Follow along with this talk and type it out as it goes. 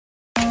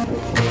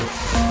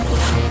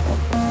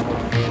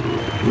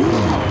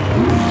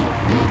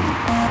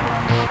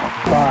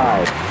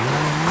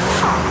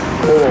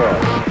Hello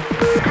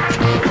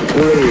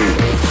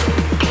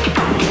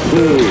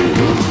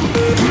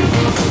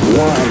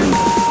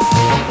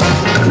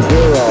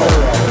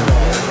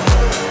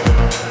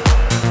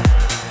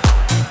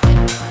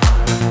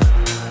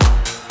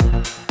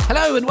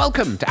and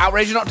welcome to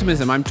Outrage and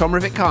Optimism. I'm Tom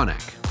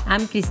Rivett-Carnac.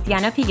 I'm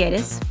Christiana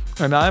Figueres.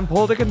 And I'm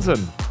Paul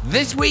Dickinson.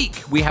 This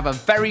week, we have a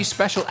very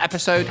special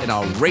episode in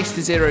our Race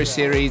to Zero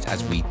series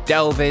as we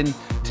delve in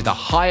to the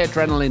high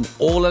adrenaline,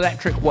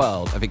 all-electric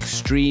world of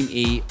Extreme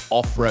E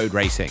off-road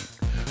racing.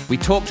 We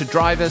talk to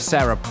drivers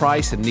Sarah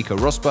Price and Nico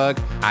Rosberg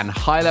and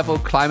high-level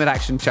climate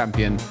action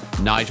champion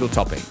Nigel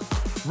Topping.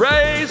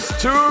 Race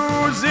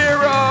to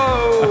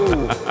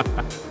Zero!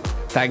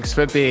 Thanks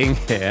for being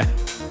here.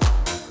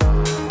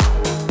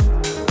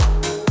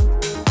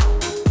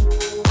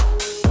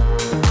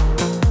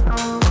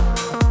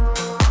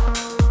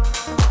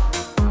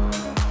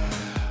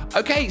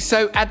 Okay,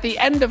 so at the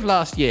end of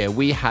last year,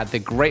 we had the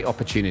great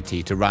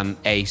opportunity to run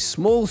a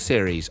small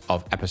series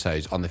of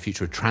episodes on the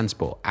future of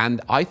transport.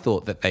 And I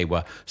thought that they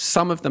were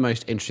some of the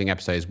most interesting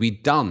episodes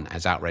we'd done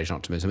as Outrage and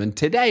Optimism. And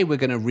today we're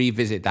going to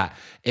revisit that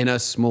in a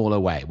smaller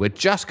way. We're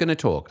just going to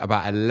talk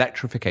about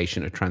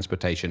electrification of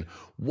transportation,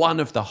 one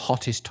of the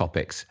hottest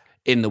topics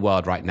in the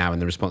world right now in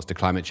the response to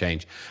climate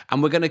change.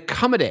 And we're going to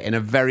come at it in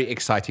a very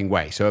exciting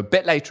way. So a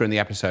bit later in the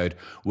episode,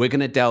 we're going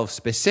to delve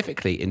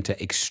specifically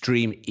into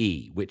Extreme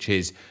E, which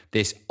is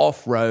this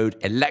off-road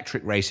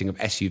electric racing of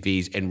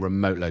SUVs in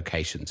remote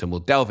locations. And we'll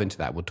delve into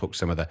that. We'll talk to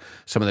some of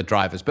the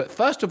drivers. But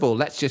first of all,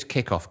 let's just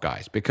kick off,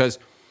 guys, because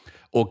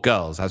or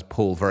girls, as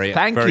Paul very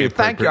appropriately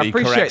Thank you. I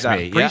appreciate that.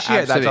 Me.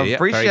 Appreciate that. I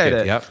appreciate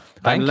it. Yep.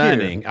 I'm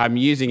learning. I'm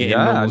using it in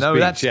normal speech.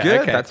 That's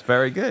good. Okay. That's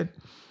very good.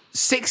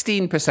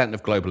 16%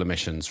 of global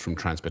emissions from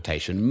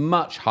transportation,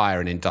 much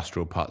higher in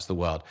industrial parts of the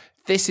world.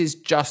 This is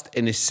just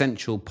an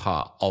essential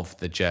part of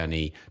the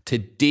journey to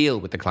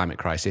deal with the climate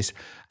crisis.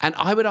 And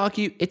I would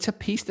argue it's a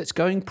piece that's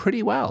going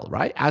pretty well,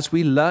 right? As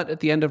we learned at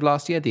the end of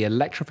last year, the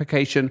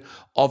electrification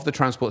of the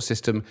transport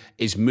system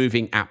is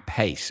moving at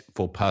pace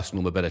for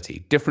personal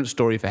mobility. Different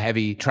story for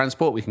heavy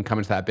transport. We can come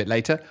into that a bit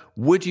later.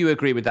 Would you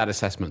agree with that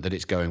assessment that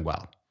it's going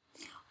well?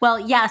 Well,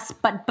 yes,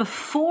 but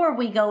before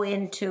we go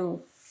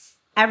into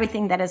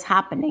everything that is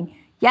happening,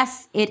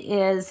 yes, it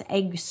is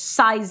a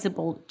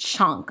sizable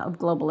chunk of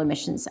global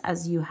emissions,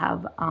 as you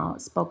have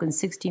spoken,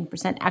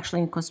 16%.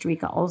 Actually, in Costa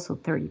Rica, also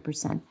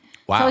 30%.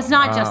 Wow. So it's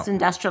not just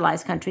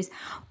industrialized countries.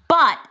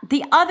 But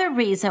the other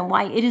reason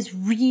why it is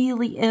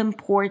really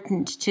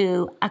important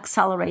to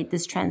accelerate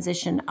this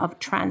transition of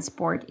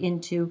transport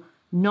into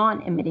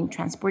non-emitting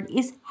transport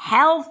is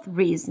health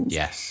reasons.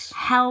 Yes.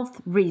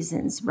 Health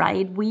reasons,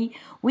 right? We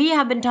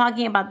have been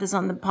talking about this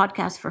on the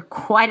podcast for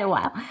quite a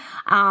while.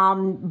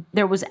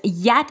 There was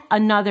yet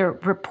another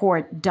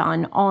report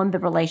done on the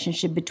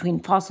relationship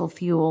between fossil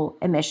fuel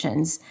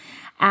emissions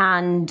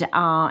and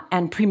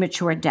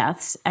premature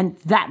deaths. And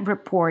that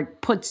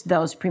report puts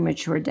those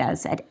premature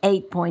deaths at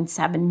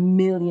 8.7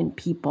 million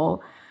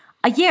people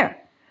a year.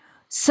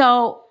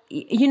 So,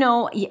 you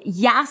know,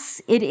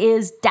 yes, it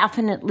is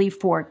definitely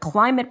for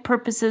climate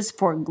purposes,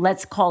 for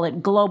let's call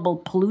it global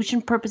pollution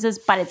purposes,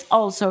 but it's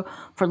also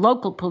for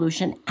local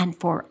pollution and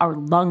for our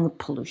lung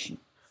pollution.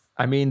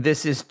 I mean,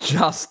 this is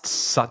just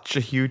such a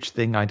huge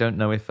thing. I don't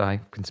know if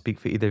I can speak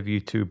for either of you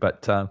two,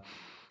 but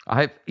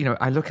I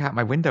look out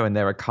my window and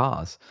there are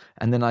cars,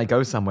 and then I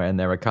go somewhere and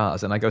there are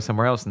cars, and I go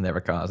somewhere else and there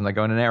are cars, and I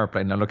go in an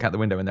airplane and I look out the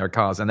window and there are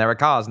cars, and there are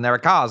cars, and there are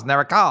cars, and there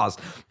are cars.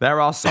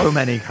 There are so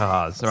many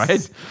cars,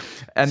 right?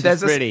 And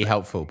this is really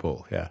helpful,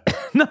 Paul. Yeah.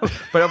 No,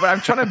 but I'm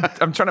trying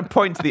to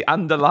point to the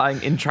underlying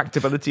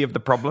intractability of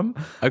the problem.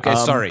 Okay,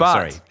 sorry.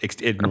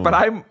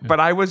 Ignore but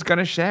I was going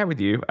to share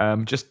with you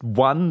just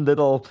one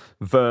little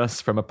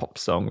verse from a pop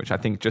song, which I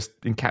think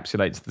just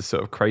encapsulates the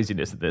sort of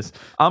craziness of this.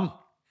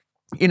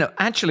 You know,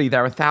 actually,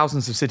 there are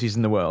thousands of cities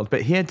in the world,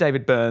 but here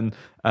David Byrne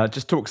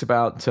just talks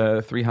about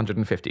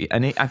 350.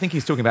 And I think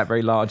he's talking about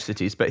very large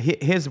cities, but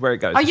here's where it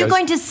goes. Are you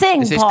going to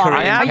sing, Paul?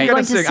 I am going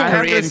to sing. I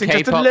am going to sing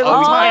just a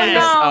little tiny. No.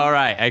 All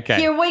right,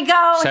 okay. Here we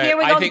go. So Here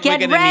we go. I think Get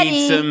we're going to ready.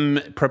 need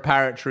some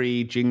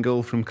preparatory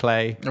jingle from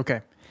Clay.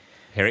 Okay.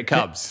 Here it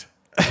comes.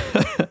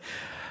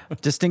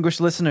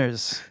 Distinguished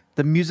listeners,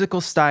 the musical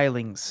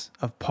stylings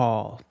of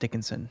Paul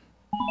Dickinson.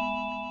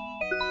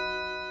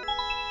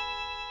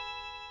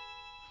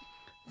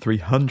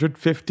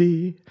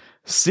 350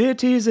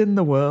 cities in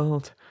the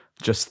world,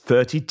 just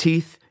 30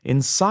 teeth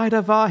inside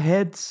of our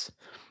heads.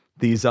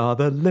 These are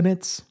the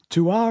limits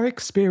to our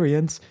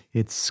experience.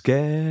 It's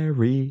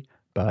scary,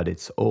 but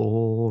it's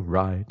all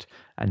right,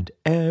 and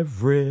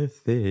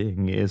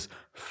everything is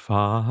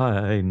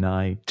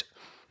finite.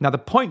 Now, the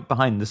point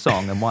behind the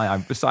song and why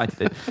I've recited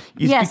it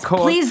is yes, because...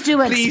 please do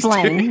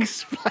explain.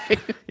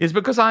 Is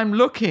because I'm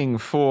looking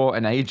for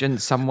an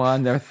agent,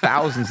 someone. There are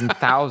thousands and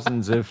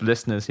thousands of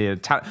listeners here.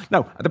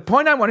 No, the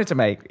point I wanted to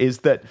make is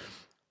that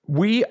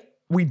we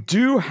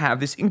do have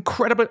this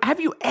incredible... Have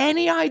you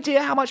any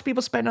idea how much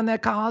people spend on their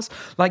cars?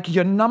 Like,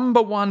 your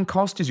number one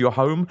cost is your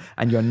home,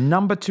 and your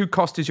number two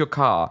cost is your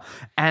car.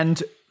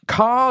 And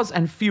cars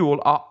and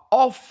fuel are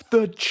off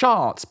the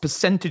charts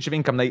percentage of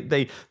income.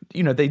 They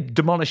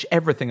demolish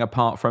everything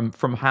apart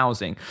from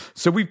housing.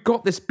 So we've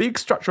got this big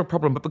structural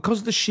problem, but because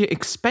of the sheer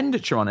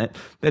expenditure on it,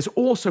 there's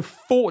also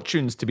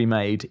fortunes to be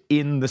made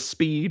in the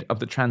speed of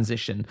the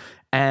transition.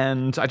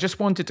 And I just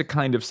wanted to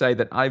kind of say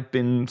that I've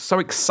been so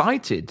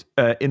excited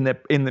in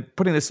the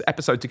putting this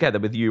episode together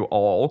with you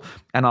all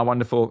and our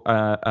wonderful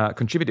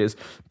contributors,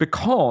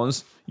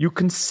 because you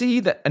can see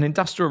that an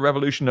industrial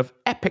revolution of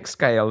epic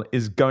scale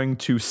is going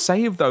to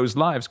save those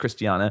lives,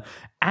 Christiana,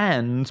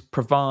 and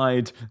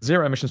provide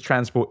zero emissions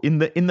transport in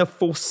the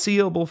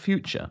foreseeable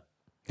future.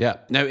 Yeah,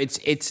 no,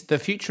 it's the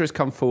future has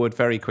come forward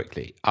very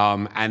quickly,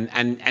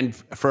 and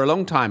for a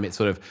long time it's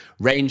sort of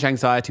range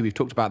anxiety. We've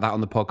talked about that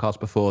on the podcast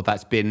before.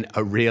 That's been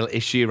a real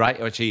issue, right?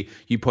 Actually,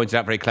 you pointed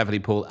out very cleverly,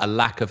 Paul, a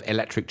lack of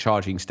electric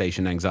charging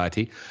station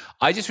anxiety.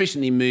 I just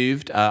recently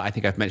moved. I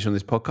think I've mentioned on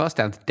this podcast,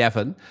 down to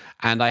Devon,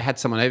 and I had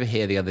someone over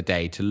here the other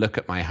day to look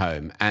at my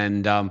home,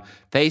 and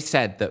they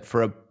said that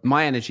for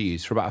my energy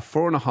use for about a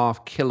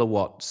 4.5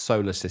 kilowatt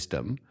solar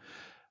system,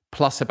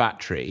 plus a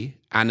battery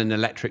and an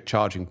electric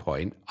charging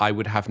point, I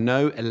would have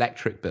no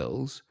electric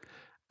bills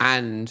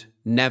and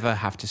never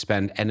have to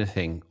spend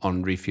anything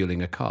on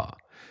refueling a car.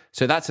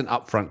 So that's an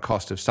upfront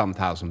cost of some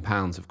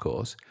 £1,000, of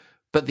course.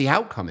 But the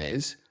outcome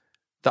is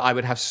that I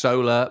would have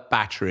solar,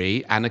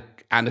 battery, and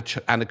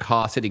a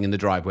car sitting in the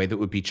driveway that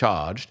would be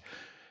charged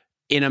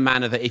in a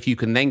manner that, if you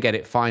can then get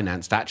it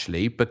financed,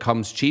 actually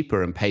becomes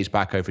cheaper and pays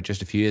back over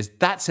just a few years.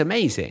 That's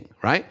amazing,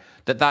 right?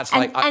 That's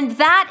like... And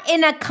that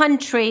in a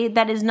country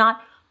that is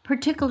not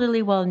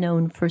particularly well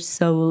known for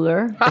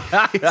solar.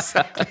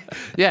 Exactly.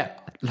 Yeah,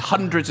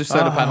 hundreds of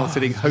solar panels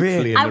sitting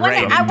hopefully in the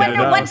rain.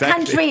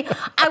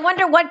 I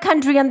wonder what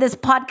country on this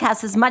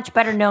podcast is much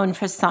better known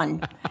for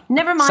sun.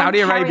 Never mind.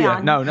 Saudi Arabia.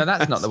 On. No,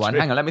 that's not the one.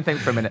 Hang on, let me think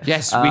for a minute.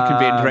 Yes, we can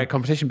be in direct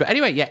competition. But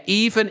anyway, yeah,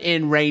 even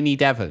in rainy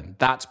Devon,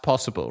 that's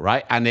possible,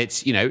 right? And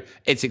it's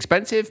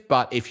expensive,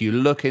 but if you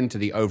look into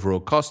the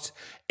overall costs,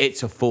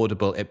 it's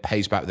affordable. It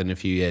pays back within a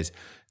few years.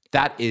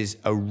 That is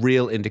a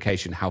real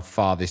indication how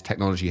far this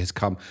technology has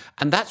come.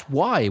 And that's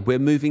why we're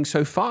moving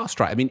so fast,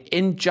 right? I mean,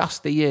 in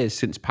just the years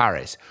since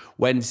Paris,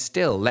 when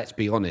still, let's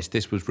be honest,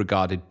 this was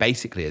regarded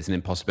basically as an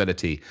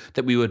impossibility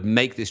that we would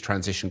make this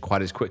transition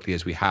quite as quickly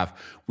as we have.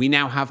 We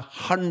now have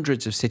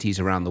hundreds of cities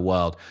around the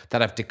world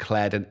that have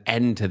declared an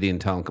end to the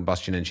internal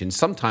combustion engine,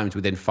 sometimes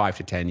within 5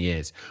 to 10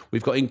 years.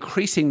 We've got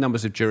increasing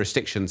numbers of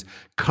jurisdictions,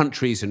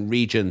 countries and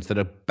regions that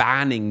are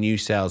banning new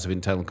sales of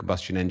internal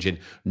combustion engine.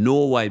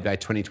 Norway by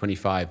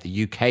 2025,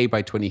 the UK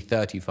by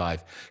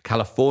 2035,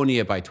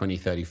 California by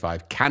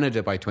 2035,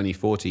 Canada by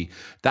 2040.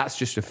 That's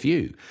just a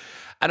few.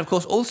 And of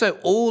course, also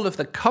all of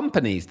the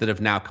companies that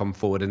have now come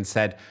forward and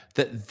said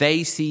that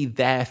they see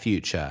their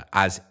future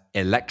as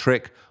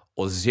electric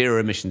or zero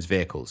emissions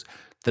vehicles.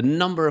 The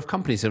number of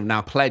companies that have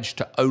now pledged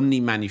to only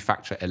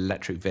manufacture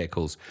electric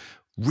vehicles,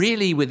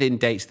 really within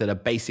dates that are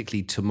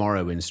basically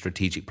tomorrow in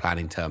strategic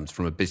planning terms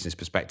from a business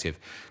perspective.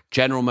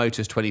 General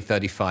Motors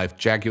 2035,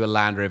 Jaguar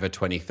Land Rover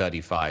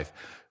 2035,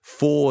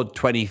 Ford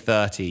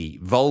 2030,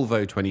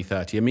 Volvo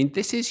 2030. I mean,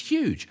 this is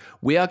huge.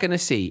 We are going to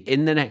see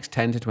in the next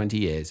 10 to 20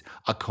 years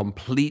a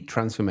complete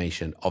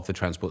transformation of the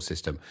transport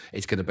system.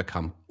 It's going to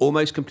become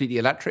almost completely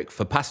electric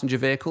for passenger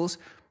vehicles.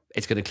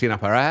 It's going to clean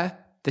up our air.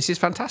 This is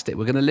fantastic.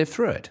 We're going to live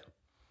through it.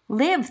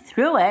 Live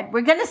through it? We're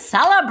going to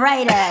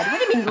celebrate it. What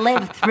do you mean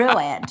live through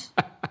it?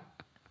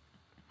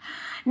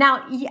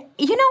 Now, you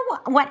know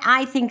what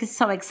I think is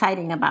so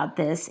exciting about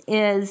this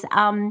is,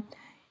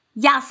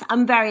 yes,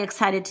 I'm very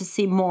excited to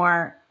see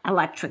more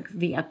electric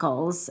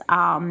vehicles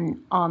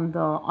on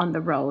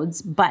the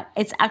roads, but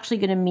it's actually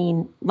going to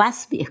mean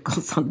less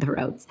vehicles on the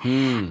roads.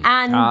 And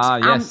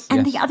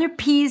the other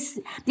piece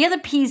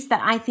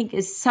that I think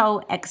is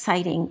so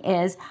exciting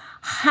is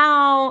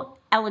how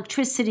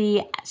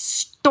electricity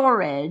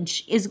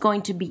storage is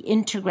going to be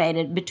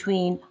integrated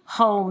between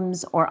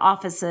homes or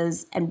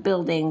offices and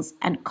buildings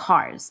and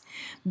cars,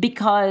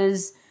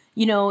 because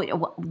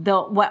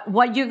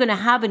what you're going to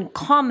have in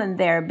common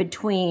there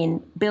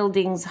between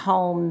buildings,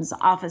 homes,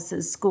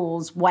 offices,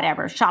 schools,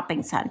 whatever,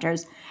 shopping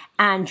centers,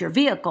 and your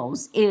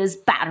vehicles is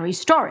battery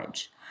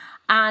storage.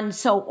 And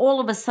so all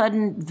of a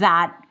sudden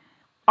that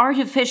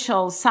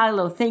artificial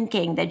silo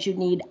thinking that you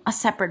need a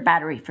separate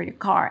battery for your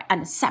car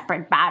and a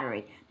separate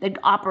battery that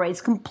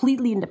operates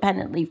completely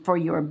independently for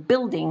your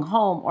building,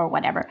 home, or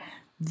whatever,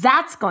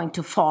 that's going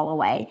to fall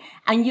away,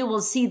 and you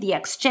will see the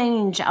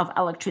exchange of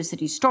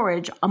electricity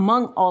storage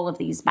among all of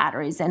these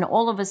batteries. And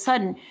all of a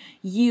sudden,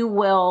 you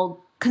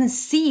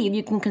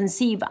can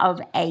conceive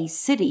of a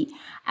city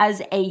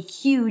as a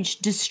huge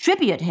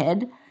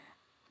distributed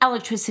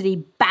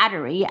electricity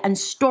battery and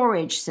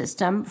storage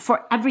system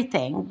for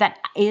everything that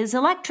is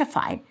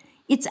electrified.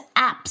 It's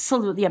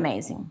absolutely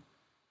amazing.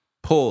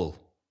 Paul,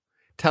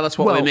 tell us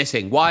what we're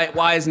missing.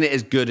 Why isn't it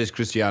as good as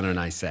Christiana and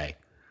I say?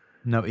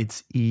 No,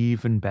 it's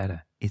even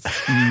better. It's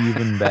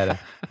even better.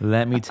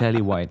 Let me tell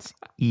you why it's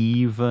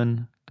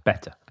even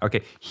better.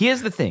 Okay,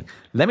 here's the thing.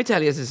 Let me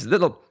tell you this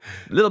little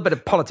bit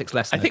of politics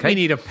lesson. I think we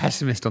need a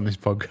pessimist on this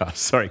podcast.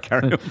 Sorry,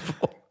 carry on,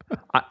 Paul.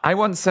 I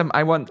want some.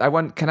 I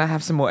want. Can I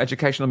have some more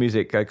educational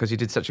music? Because you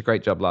did such a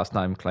great job last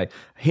time, Clay.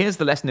 Here's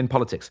the lesson in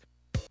politics.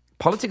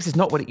 Politics is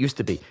not what it used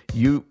to be.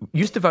 You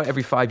used to vote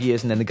every 5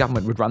 years and then the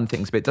government would run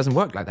things, but it doesn't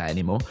work like that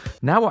anymore.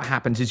 Now what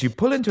happens is you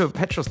pull into a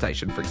petrol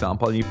station, for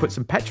example, and you put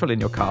some petrol in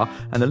your car,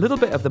 and a little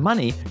bit of the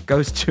money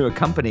goes to a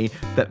company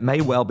that may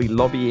well be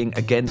lobbying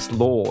against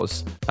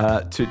laws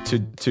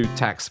to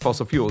tax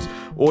fossil fuels.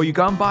 Or you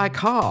go and buy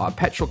a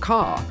petrol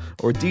car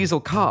or a diesel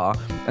car,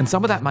 and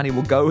some of that money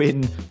will go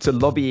into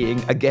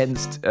lobbying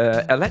against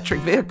electric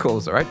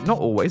vehicles, all right? Not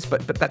always,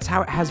 but that's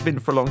how it has been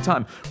for a long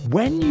time.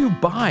 When you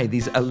buy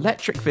these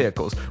electric vehicles,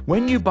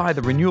 when you buy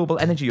the renewable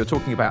energy you're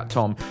talking about,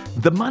 Tom,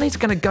 the money's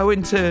going to go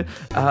into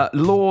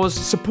laws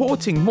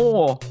supporting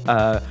more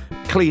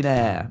clean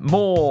air,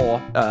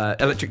 more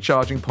electric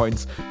charging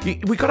points.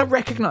 We've got to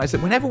recognize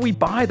that whenever we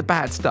buy the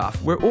bad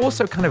stuff, we're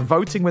also kind of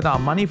voting with our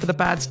money for the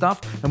bad stuff.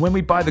 And when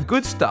we buy the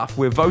good stuff,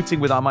 we're voting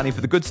with our money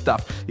for the good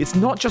stuff. It's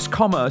not just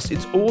commerce,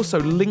 it's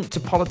also linked to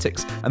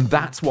politics. And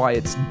that's why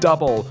it's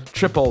double,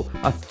 triple,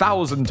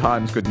 1,000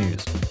 times good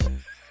news.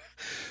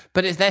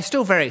 But they're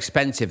still very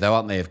expensive, though,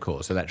 aren't they, of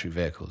course, electric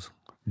vehicles?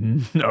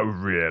 No,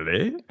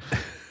 really?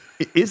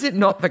 Is it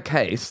not the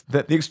case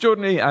that the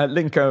extraordinary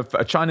link of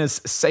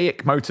China's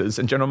SAIC Motors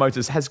and General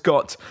Motors has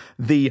got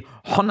the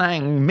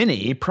Honang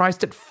Mini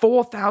priced at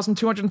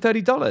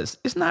 $4,230?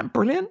 Isn't that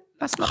brilliant?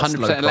 That's not 100%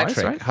 price,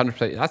 electric, right?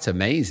 100%. That's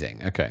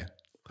amazing. Okay.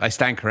 I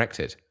stand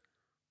corrected.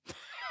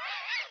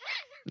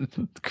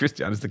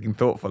 Christian is looking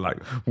thoughtful, like,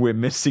 we're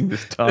missing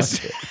this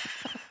target.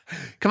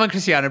 Come on,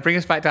 Christiana, bring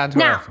us back down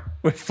to earth.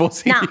 We're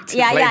forcing you to play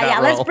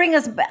that role.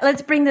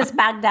 Let's bring this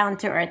back down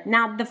to earth.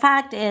 Now, the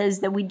fact is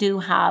that we do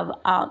have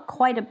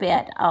quite a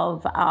bit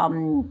of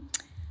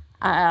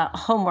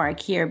homework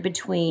here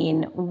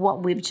between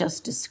what we've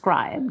just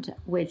described,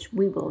 which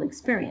we will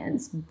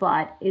experience,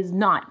 but is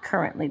not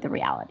currently the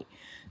reality.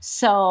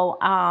 So,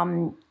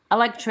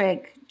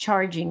 electric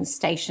charging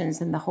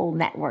stations and the whole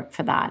network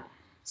for that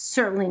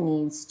certainly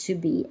needs to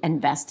be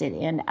invested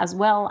in, as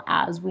well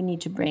as we need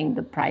to bring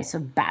the price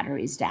of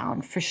batteries down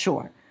for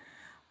sure.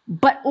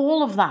 But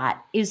all of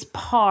that is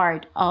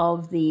part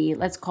of the,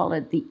 let's call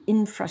it the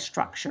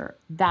infrastructure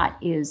that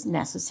is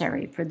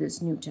necessary for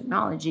this new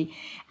technology,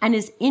 and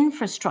is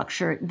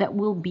infrastructure that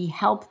will be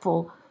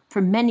helpful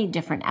for many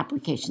different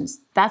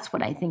applications. That's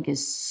what I think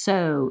is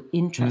so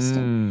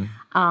interesting.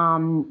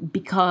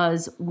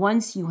 Because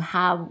once you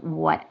have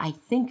what I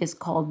think is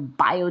called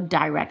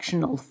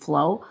biodirectional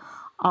flow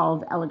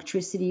of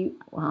electricity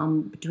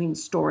between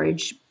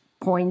storage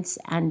points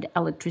and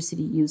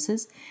electricity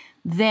uses,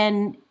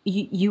 then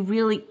you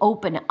really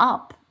open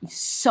up.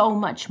 So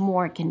much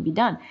more can be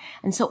done.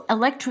 And so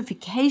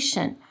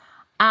electrification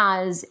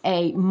as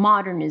a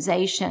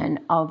modernization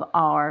of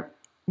our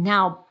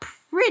now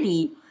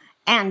pretty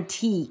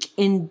antique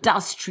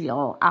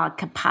industrial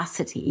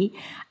capacity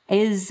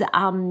is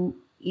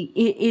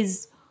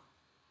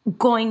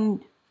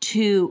going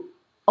to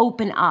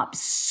open up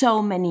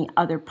so many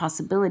other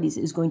possibilities,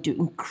 is going to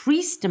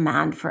increase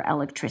demand for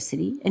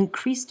electricity.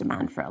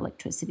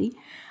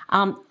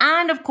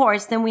 And of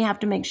course, then we have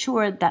to make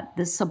sure that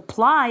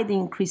the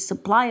increased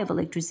supply of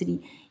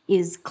electricity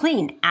is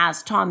clean,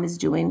 as Tom is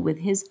doing with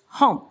his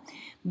home.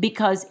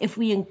 Because if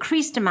we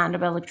increase demand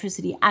of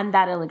electricity and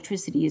that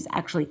electricity is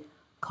actually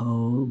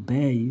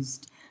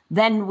coal-based,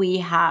 then we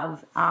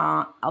have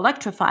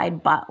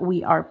electrified, but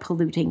we are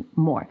polluting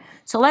more.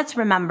 So let's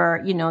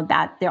remember,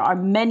 that there are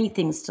many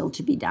things still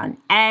to be done.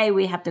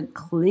 We have to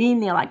clean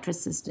the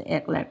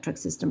electric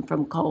system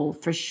from coal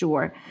for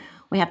sure.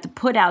 We have to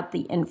put out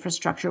the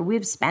infrastructure.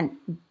 We've spent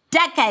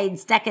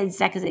decades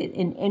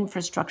in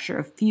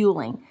infrastructure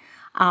fueling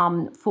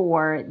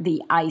for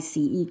the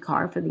ICE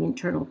car, for the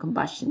internal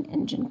combustion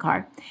engine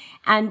car.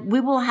 And we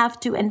will have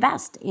to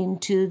invest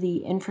into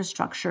the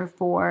infrastructure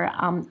for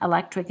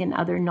electric and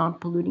other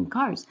non-polluting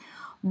cars.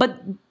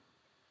 But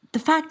the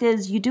fact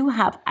is, you do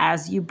have,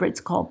 as you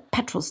Brits call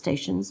petrol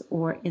stations,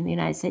 or in the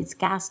United States,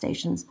 gas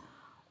stations,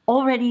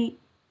 already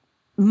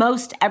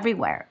most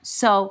everywhere.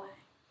 So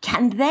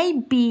can they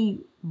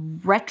be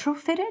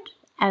retrofitted?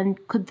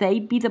 And could they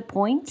be the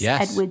points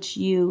at which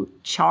you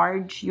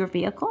charge your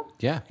vehicle?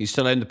 Yeah, you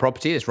still own the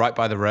property. It's right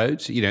by the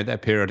roads. They're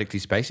periodically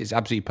spaced. It's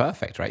absolutely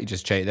perfect, right? You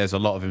just change. There's a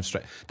lot of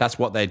infrastructure. That's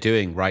what they're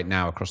doing right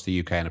now across the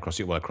UK and across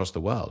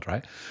the world,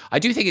 right? I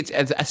do think it's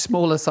a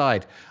small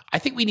aside. I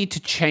think we need to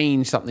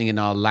change something in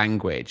our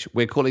language.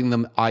 We're calling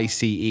them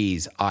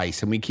ICEs,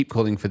 ICE, and we keep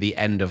calling for the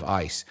end of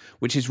ICE,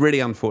 which is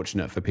really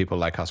unfortunate for people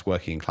like us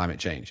working in climate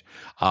change.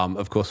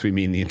 Of course, we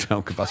mean the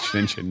internal combustion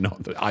engine,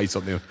 not the ICE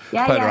on the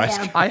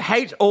polarized. I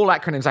hate all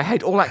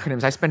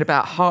acronyms. I spend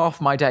about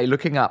half my day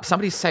looking up.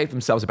 Somebody saved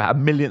themselves about a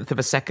millionth of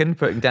a second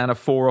putting down a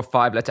 4 or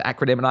 5 letter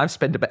acronym, and I've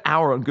spent about an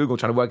hour on Google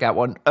trying to work out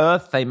what on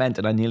earth they meant,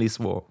 and I nearly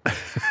swore.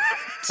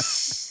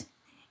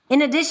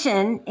 In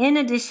addition,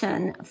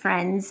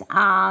 friends,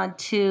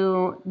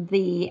 to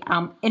the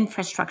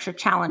infrastructure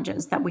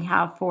challenges that we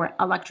have for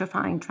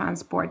electrifying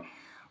transport,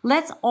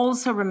 let's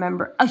also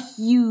remember a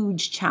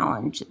huge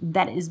challenge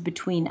that is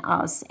between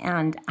us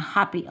and a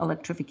happy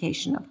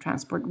electrification of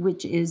transport,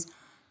 which is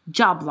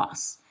job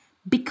loss.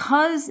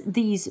 Because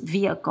these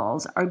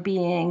vehicles are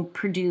being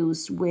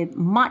produced with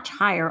much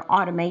higher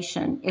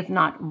automation, if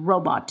not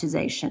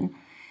robotization,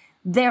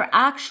 they're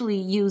actually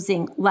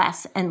using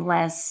less and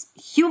less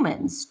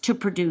humans to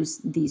produce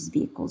these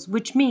vehicles,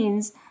 which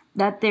means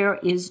that there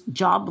is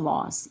job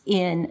loss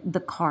in the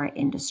car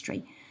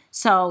industry.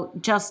 So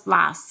just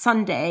last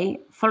Sunday,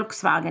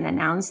 Volkswagen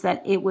announced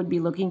that it would be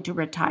looking to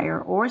retire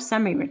or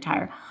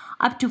semi-retire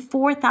up to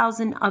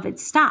 4,000 of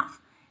its staff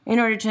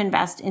in order to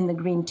invest in the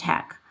green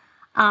tech.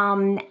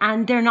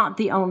 And they're not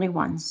the only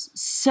ones.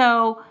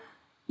 So,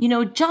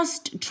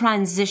 just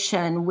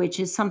transition,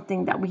 which is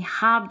something that we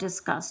have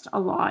discussed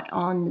a lot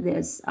on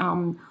this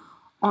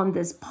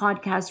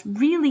podcast,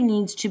 really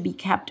needs to be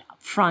kept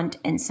front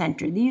and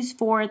center. These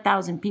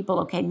 4,000 people,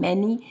 okay,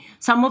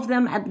 some of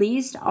them at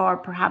least are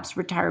perhaps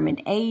retirement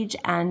age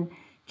and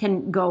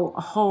can go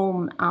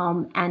home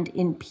and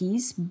in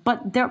peace.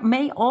 But there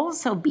may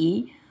also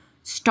be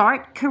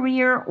start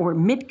career or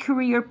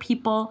mid-career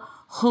people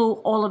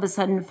who all of a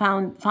sudden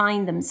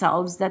find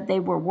themselves that they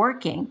were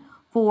working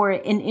for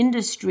an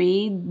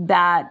industry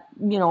that,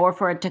 or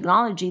for a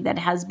technology that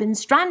has been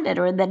stranded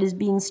or that is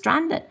being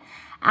stranded.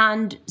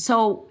 And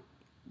so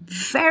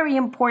very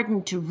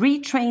important to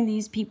retrain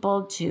these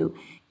people, to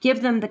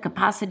give them the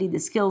capacity, the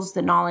skills,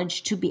 the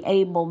knowledge to be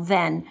able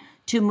then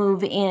to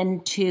move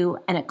into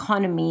an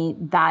economy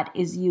that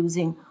is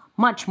using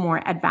much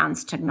more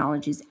advanced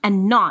technologies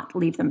and not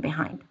leave them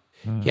behind.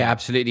 Yeah,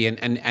 absolutely.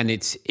 And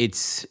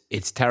it's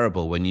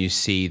terrible when you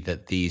see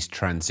that these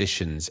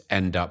transitions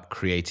end up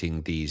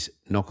creating these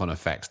knock-on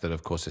effects that,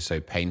 of course, are so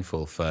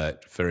painful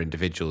for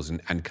individuals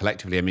and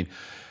collectively. I mean,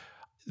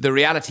 the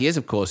reality is,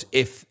 of course,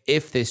 if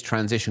this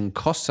transition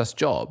costs us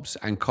jobs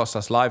and costs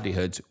us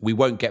livelihoods, we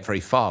won't get very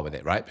far with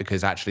it, right?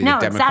 Because actually the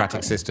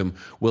democratic system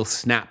will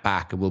snap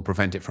back and will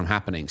prevent it from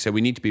happening. So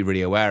we need to be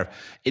really aware of.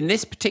 In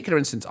this particular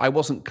instance, I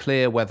wasn't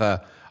clear whether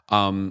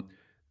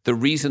the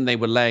reason they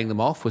were laying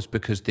them off was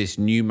because this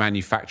new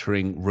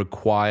manufacturing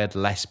required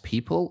less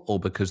people or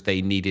because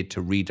they needed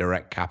to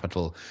redirect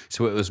capital.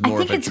 So it was more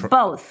I think it's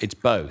both. It's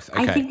both.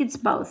 Okay. I think it's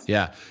both.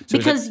 Yeah. So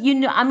because,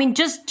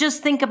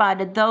 just think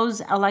about it. Those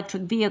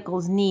electric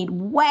vehicles need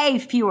way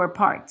fewer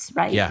parts,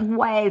 right? Yeah.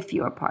 Way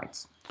fewer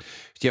parts.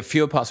 Yeah,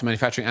 fewer parts of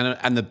manufacturing.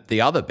 And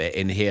the other bit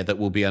in here that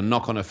will be a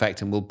knock-on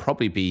effect and will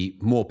probably be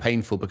more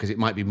painful because it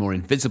might be more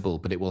invisible,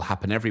 but it will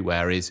happen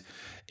everywhere is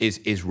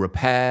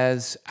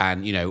repairs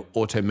and,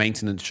 auto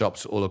maintenance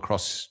shops all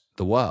across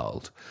the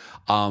world.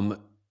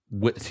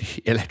 With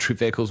electric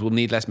vehicles will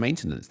need less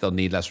maintenance. They'll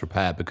need less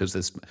repair because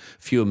there's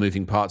fewer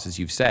moving parts, as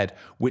you've said,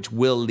 which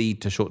will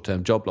lead to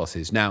short-term job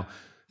losses. Now,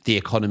 the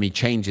economy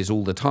changes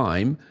all the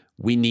time.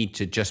 We need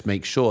to just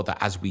make sure that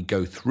as we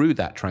go through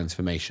that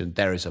transformation,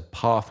 there is a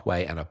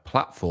pathway and a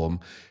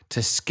platform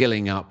to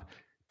skilling up,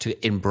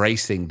 to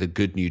embracing the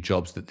good new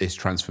jobs that this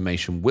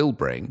transformation will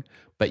bring.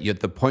 But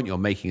the point you're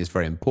making is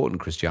very important,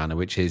 Christiana,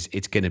 which is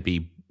it's going to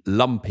be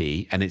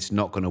lumpy and it's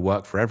not going to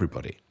work for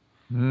everybody.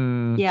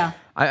 Yeah.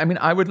 I mean,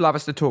 I would love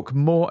us to talk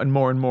more and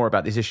more and more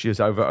about these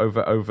issues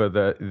over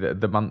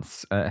the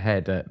months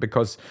ahead,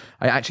 because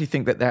I actually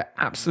think that they're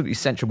absolutely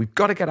essential. We've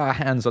got to get our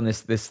hands on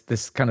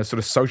this kind of sort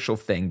of social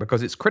thing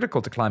because it's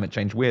critical to climate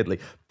change,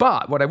 weirdly.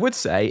 But what I would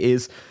say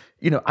is,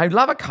 I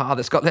love a car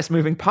that's got less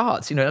moving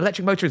parts. An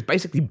electric motor is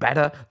basically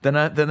better than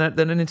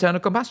an internal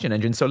combustion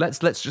engine. So let's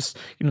just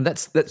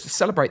let's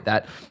celebrate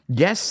that.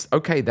 Yes,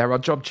 okay, there are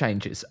job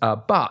changes,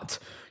 but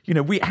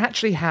we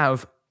actually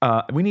have.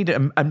 We need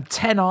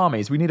 10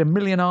 armies. We need 1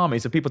 million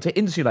armies of people to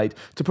insulate,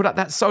 to put up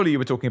that solar you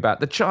were talking about,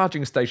 the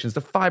charging stations,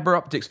 the fiber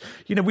optics.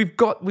 We've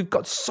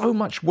got so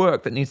much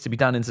work that needs to be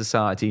done in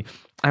society,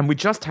 and we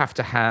just have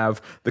to have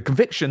the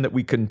conviction that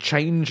we can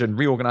change and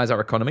reorganize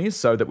our economies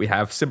so that we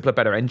have simpler,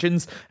 better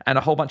engines and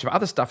a whole bunch of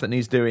other stuff that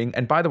needs doing.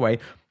 And by the way,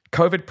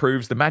 COVID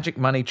proves the magic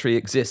money tree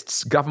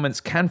exists. Governments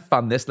can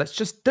fund this. Let's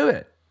just do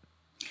it.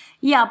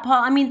 Yeah,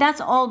 Paul, I mean, that's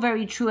all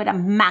very true at a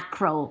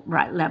macro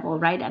level,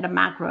 right? At a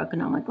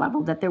macroeconomic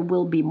level, that there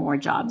will be more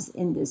jobs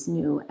in this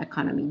new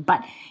economy.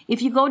 But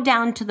if you go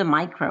down to the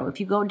micro, if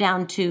you go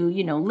down to,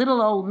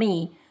 little old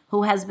me,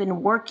 who has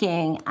been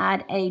working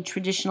at a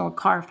traditional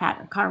car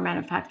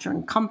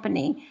manufacturing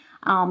company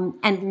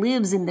and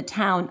lives in the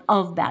town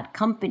of that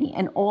company,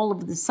 and all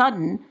of a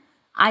sudden,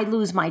 I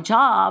lose my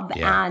job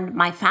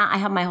and I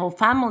have my whole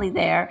family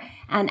there,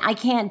 and I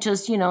can't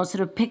just, sort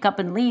of pick up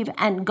and leave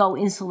and go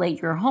insulate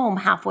your home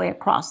halfway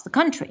across the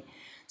country.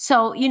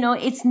 So,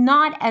 it's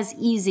not as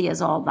easy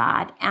as all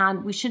that,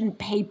 and we shouldn't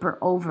paper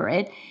over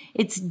it.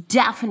 It's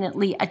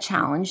definitely a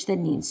challenge that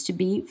needs to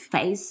be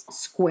faced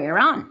square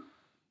on.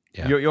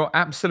 Yeah. You're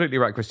absolutely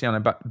right, Christiana,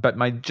 but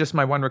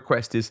my one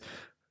request is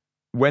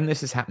when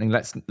this is happening,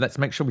 let's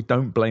make sure we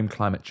don't blame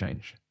climate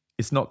change.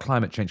 It's not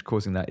climate change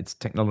causing that. It's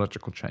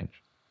technological change.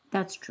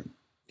 That's true.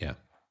 Yeah.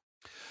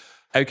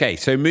 Okay,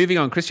 so moving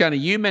on. Christiana,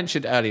 you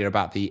mentioned earlier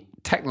about the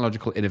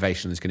technological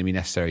innovation that's going to be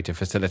necessary to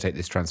facilitate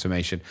this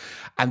transformation.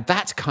 And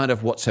that's kind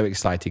of what's so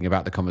exciting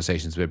about the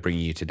conversations we're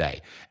bringing you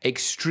today.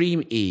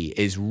 Extreme E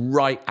is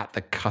right at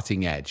the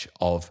cutting edge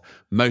of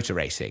motor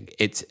racing.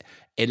 It's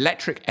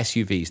electric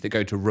SUVs that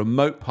go to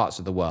remote parts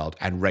of the world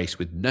and race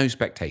with no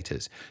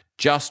spectators,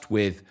 just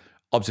with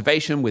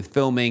observation, with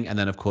filming, and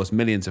then, of course,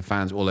 millions of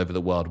fans all over the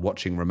world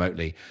watching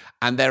remotely.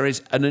 And there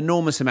is an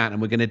enormous amount,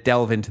 and we're going to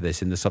delve into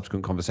this in the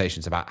subsequent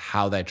conversations about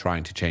how they're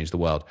trying to change the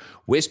world.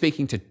 We're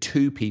speaking to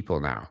two people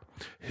now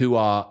who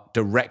are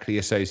directly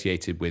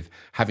associated with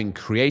having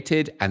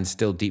created and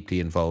still deeply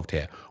involved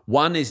here.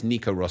 One is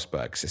Nico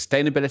Rosberg,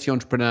 sustainability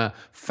entrepreneur,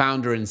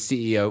 founder and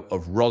CEO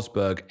of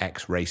Rosberg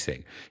X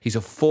Racing. He's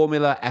a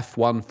Formula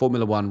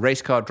One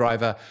race car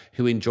driver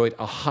who enjoyed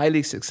a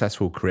highly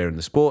successful career in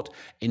the sport.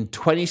 In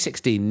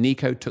 2016,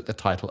 Nico took the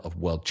title of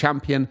world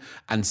champion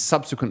and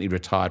subsequently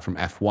retired from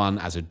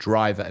F1 as a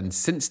driver. And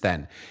since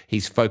then,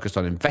 he's focused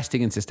on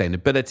investing in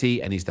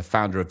sustainability, and he's the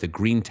founder of the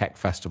Green Tech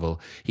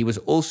Festival. He was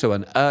also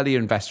an early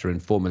investor in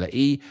Formula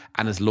E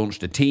and has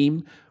launched a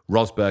team,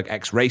 Rosberg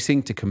X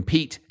Racing, to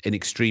compete in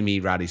Extreme E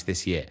rallies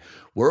this year.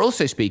 We're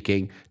also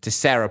speaking to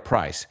Sarah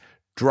Price,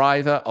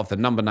 driver of the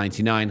number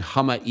 99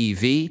 Hummer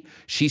EV.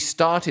 She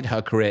started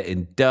her career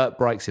in dirt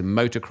bikes in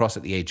motocross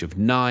at the age of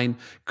 9,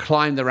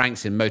 climbed the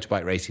ranks in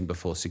motorbike racing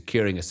before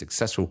securing a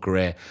successful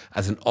career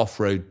as an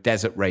off-road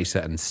desert racer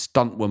and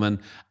stunt woman,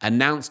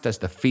 announced as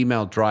the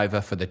female driver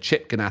for the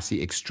Chip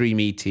Ganassi Extreme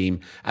E team,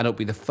 and it'll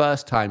be the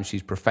first time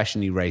she's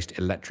professionally raced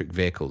electric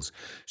vehicles.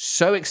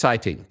 So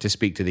exciting to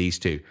speak to these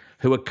two,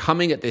 who are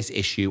coming at this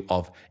issue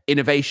of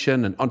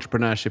innovation and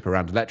entrepreneurship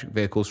around electric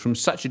vehicles from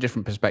such a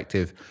different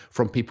perspective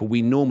from people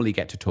we normally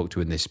get to talk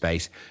to in this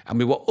space. And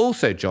we were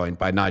also joined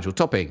by Nigel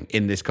Topping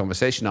in this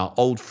conversation, our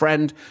old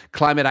friend,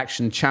 climate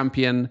action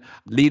champion,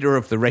 leader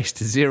of the Race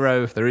to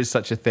Zero, if there is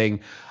such a thing.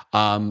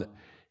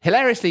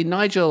 Hilariously,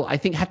 Nigel, I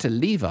think, had to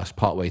leave us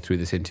partway through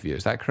this interview.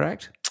 Is that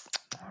correct?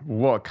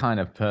 What kind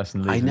of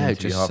person leaves I an know,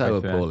 interview just so halfway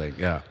through? appalling,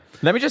 yeah.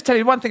 Let me just tell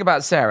you one thing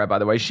about Sarah, by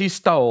the way. She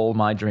stole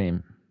my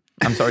dream.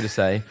 I'm sorry to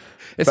say.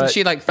 Isn't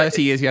she like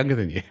 30 years younger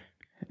than you?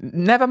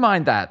 Never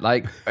mind that.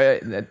 Like,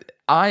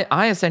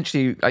 I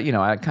essentially,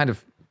 I kind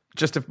of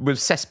just was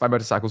obsessed by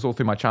motorcycles all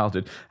through my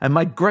childhood. And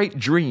my great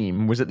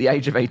dream was at the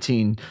age of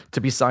 18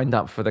 to be signed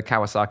up for the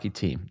Kawasaki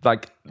team.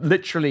 Like,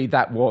 literally,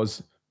 that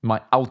was my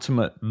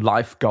ultimate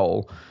life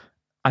goal.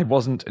 I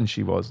wasn't, and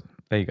she was.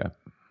 There you go.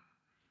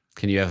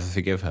 Can you ever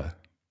forgive her?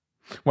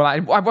 Well, I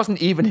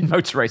wasn't even in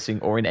motor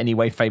racing or in any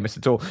way famous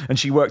at all. And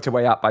she worked her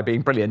way up by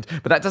being brilliant.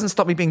 But that doesn't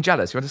stop me being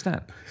jealous. You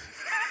understand?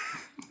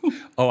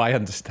 Oh, I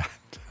understand.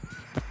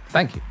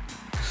 Thank you.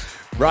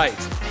 Right,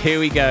 here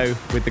we go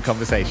with the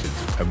conversations.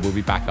 And we'll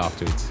be back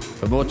afterwards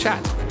for more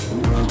chat. 5,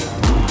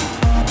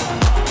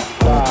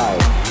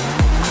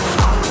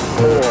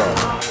 4,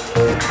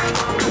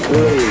 3,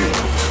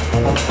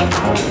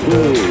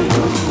 2,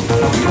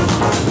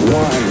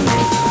 1,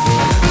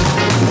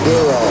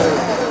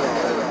 0.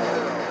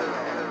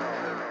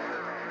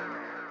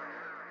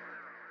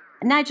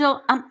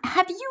 Nigel,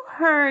 have you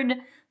heard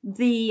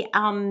the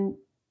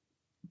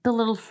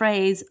little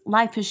phrase,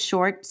 life is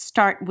short,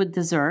 start with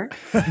dessert?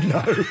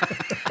 No.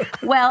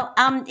 Well,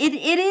 it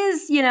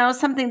is,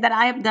 something that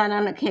I have done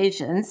on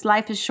occasions.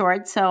 Life is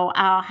short, so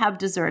I'll have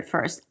dessert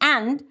first.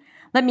 And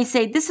let me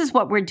say, this is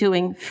what we're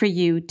doing for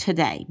you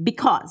today,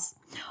 because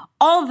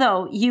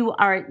although you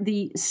are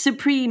the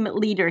supreme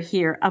leader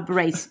here of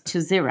Race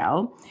to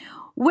Zero,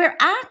 we're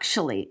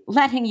actually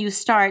letting you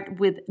start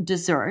with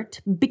dessert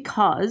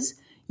because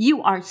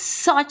you are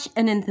such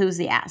an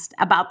enthusiast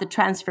about the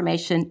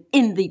transformation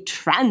in the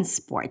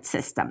transport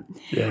system.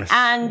 Yes,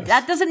 and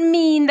that doesn't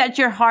mean that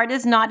your heart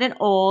is not in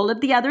all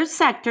of the other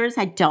sectors.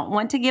 I don't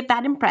want to give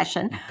that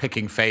impression.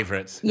 Picking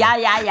favorites. Yeah.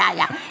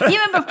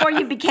 Even before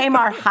you became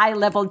our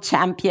high-level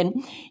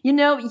champion,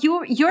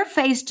 your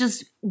face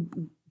just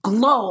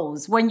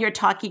glows when you're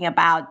talking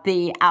about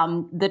the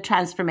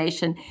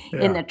transformation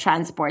in the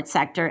transport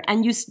sector,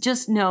 and you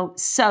just know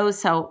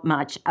so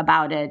much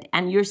about it,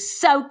 and you're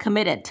so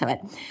committed to it.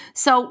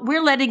 So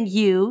we're letting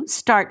you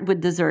start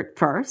with dessert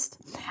first,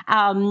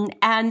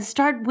 and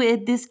start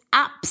with this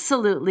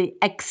absolutely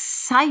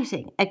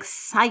exciting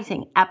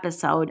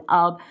episode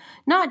of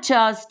not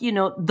just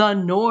the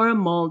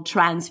normal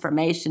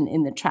transformation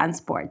in the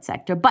transport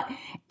sector, but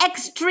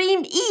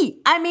Extreme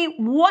E. I mean,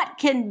 what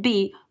can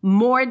be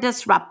more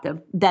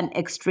disruptive than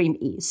Extreme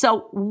E?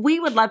 So we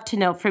would love to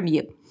know from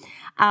you,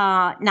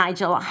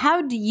 Nigel,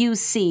 how do you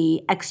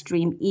see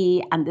Extreme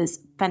E and this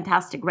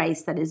fantastic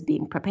race that is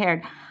being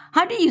prepared?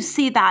 How do you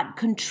see that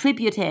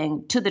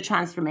contributing to the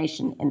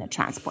transformation in the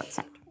transport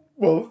sector?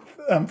 Well,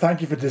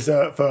 thank you for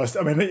dessert first.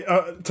 I mean,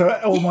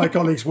 to all my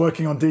colleagues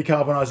working on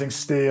decarbonising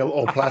steel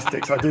or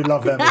plastics, I do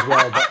love them as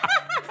well.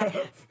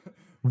 But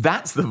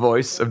That's the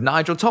voice of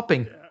Nigel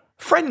Topping,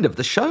 friend of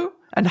the show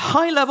and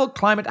high-level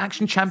climate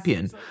action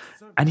champion.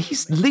 And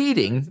he's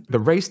leading the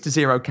Race to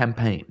Zero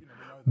campaign.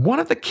 One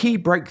of the key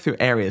breakthrough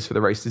areas for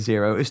the Race to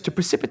Zero is to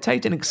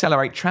precipitate and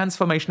accelerate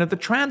transformation of the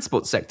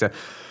transport sector.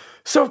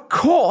 So, of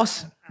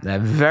course, they're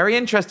very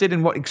interested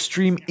in what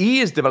Extreme E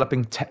is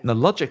developing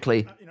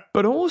technologically,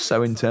 but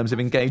also in terms of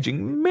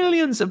engaging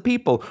millions of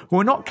people who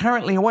are not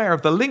currently aware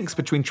of the links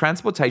between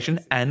transportation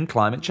and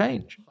climate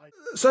change.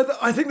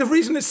 I think the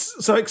reason it's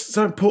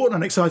so important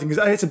and exciting is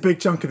it's a big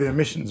chunk of the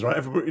emissions, right?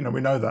 Everybody,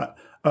 we know that.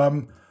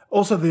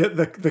 Also,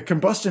 the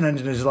combustion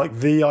engine is like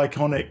the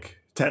iconic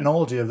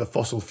technology of the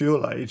fossil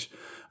fuel age,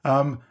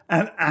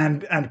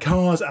 and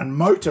cars and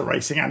motor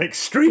racing and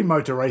extreme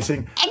motor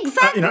racing,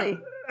 Exactly.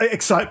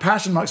 Excite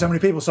passion like so many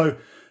people. So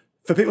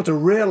for people to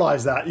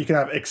realize that you can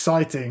have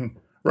exciting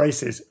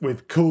races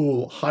with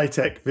cool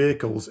high-tech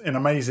vehicles in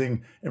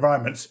amazing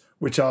environments,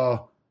 which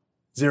are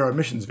zero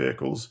emissions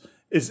vehicles,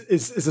 is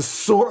a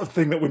sort of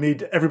thing that we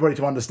need everybody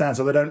to understand,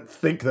 so they don't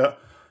think that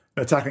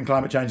tackling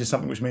climate change is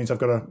something which means I've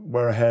got to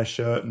wear a hair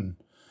shirt and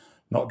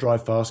not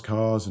drive fast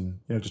cars and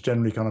just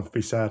generally kind of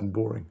be sad and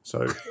boring.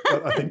 So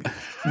I think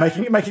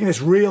making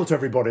this real to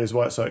everybody is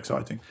why it's so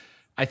exciting.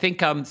 I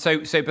think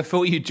so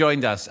before you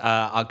joined us,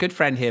 our good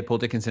friend here, Paul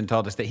Dickinson,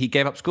 told us that he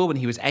gave up school when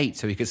he was 8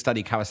 so he could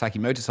study Kawasaki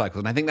motorcycles.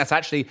 And I think that's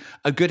actually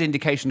a good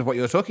indication of what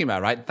you're talking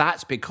about, right?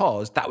 That's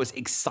because that was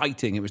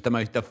exciting. It was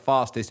the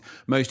fastest,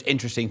 most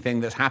interesting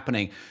thing that's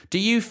happening. Do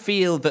you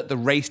feel that the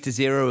race to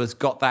zero has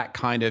got that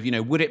kind of,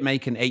 would it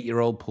make an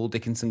 8-year-old Paul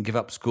Dickinson give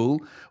up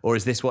school? Or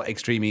is this what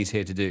Extreme E is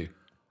here to do?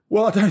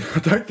 Well, I don't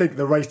think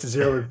the race to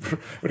zero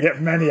would get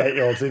many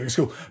 8-year-olds leaving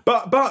school.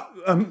 But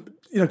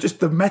just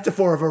the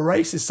metaphor of a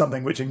race is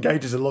something which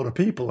engages a lot of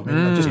people. I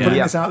mean, just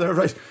putting this out there, a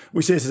race.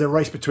 We see this as a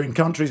race between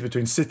countries,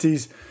 between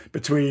cities,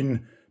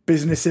 between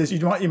businesses. I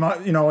did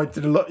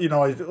a lot.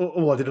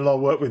 I did a lot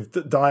of work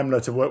with Daimler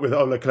to work with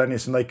Ola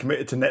Källenius, and they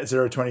committed to net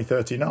zero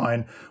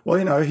 2039.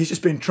 Well, he's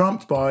just been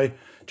trumped by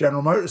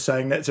General Motors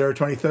saying net zero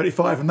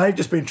 2035, and they've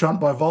just been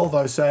trumped by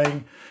Volvo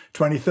saying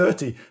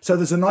 2030. So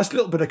there's a nice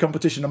little bit of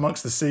competition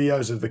amongst the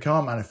CEOs of the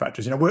car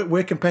manufacturers.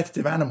 We're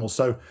competitive animals,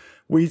 so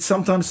we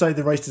sometimes say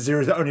the race to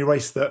zero is the only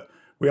race that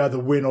we either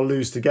win or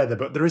lose together,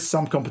 but there is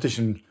some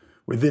competition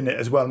within it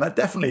as well, and that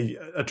definitely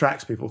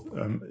attracts people,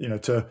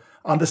 to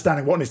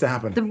understanding what needs to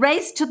happen. The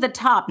race to the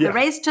top, the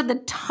race to the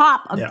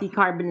top of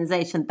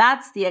decarbonization.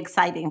 That's the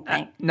exciting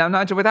thing. Now,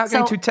 Nigel, without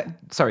going too...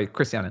 Sorry,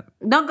 Christiana.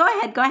 No, go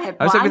ahead,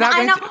 Paul. So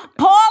I know.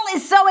 Paul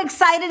is so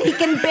excited he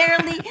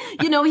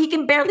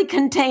can barely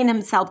contain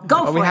himself.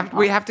 Go for it, Paul.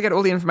 We have to get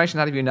all the information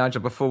out of you,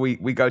 Nigel, before we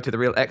go to the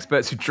real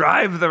experts who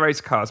drive the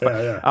race cars.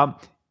 But,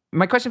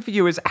 my question for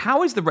you is,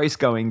 how is the race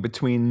going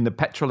between the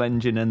petrol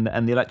engine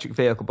and the electric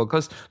vehicle?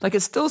 Because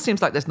it still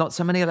seems like there's not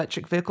so many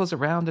electric vehicles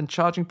around and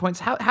charging points.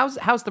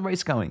 How's the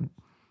race going?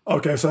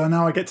 Okay, so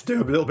now I get to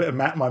do a little bit of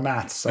my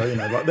maths. So,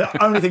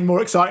 the only thing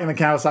more exciting than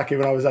Kawasaki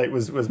when I was 8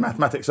 was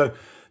mathematics. So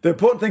the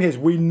important thing is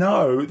we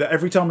know that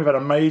every time we've had a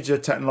major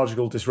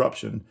technological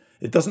disruption,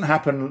 it doesn't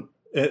happen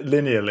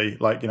linearly,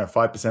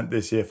 5%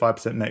 this year,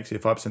 5% next year,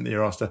 5% the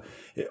year after.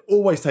 It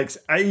always takes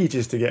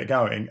ages to get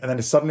going, and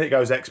then suddenly it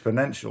goes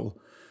exponential.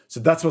 So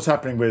that's what's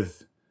happening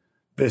with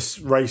this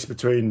race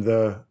between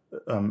the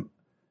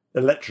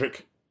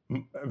electric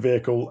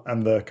vehicle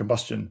and the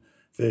combustion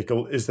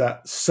vehicle, is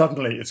that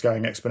suddenly it's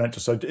going exponential.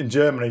 So in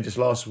Germany, just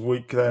last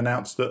week, they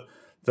announced that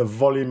the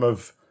volume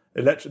of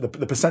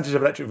the percentage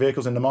of electric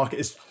vehicles in the market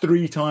is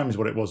 3 times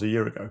what it was a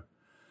year ago.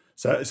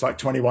 So it's like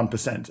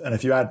 21%. And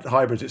if you add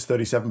hybrids, it's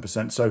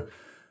 37%. So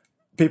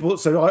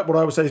what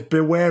I would say is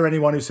beware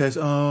anyone who says,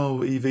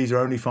 EVs are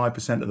only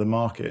 5% of the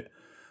market,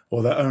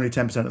 or they're only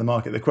 10% of the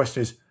market. The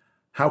question is,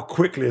 how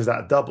quickly has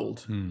that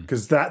doubled?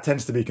 Because that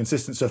tends to be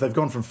consistent. So if they've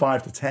gone from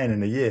 5 to 10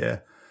 in a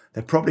year,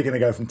 they're probably going to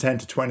go from 10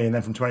 to 20, and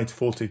then from 20 to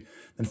 40,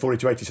 then 40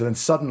 to 80. So then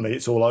suddenly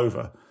it's all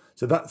over.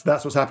 So that's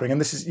what's happening. And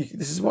this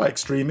is why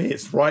Extreme E,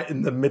 it's right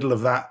in the middle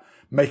of that,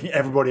 making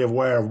everybody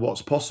aware of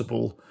what's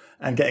possible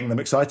and getting them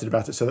excited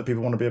about it so that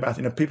people want to be about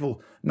it.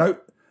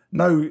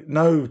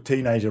 No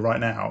teenager right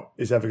now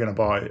is ever going to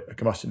buy a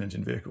combustion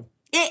engine vehicle.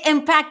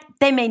 In fact,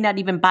 they may not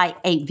even buy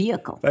a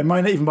vehicle. They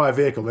might not even buy a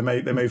vehicle. They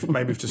may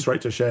move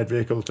straight to a shared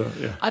vehicle.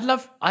 I'd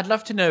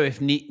love to know if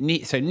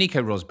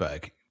Nico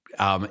Rosberg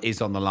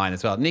is on the line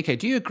as well. Nico,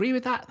 do you agree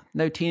with that?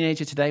 No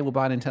teenager today will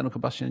buy an internal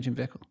combustion engine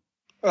vehicle?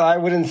 Well, I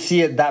wouldn't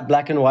see it that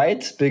black and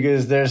white,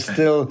 because there's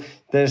still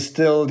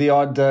the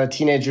odd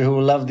teenager who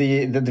will love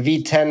the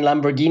V10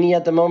 Lamborghini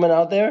at the moment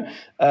out there.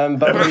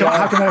 But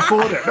how can they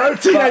afford it? No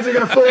teenager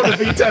can afford a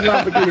V10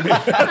 Lamborghini.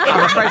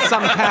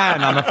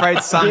 I'm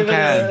afraid some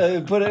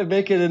can.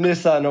 Make it a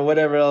Nissan or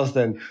whatever else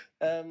then.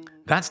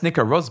 That's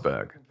Nico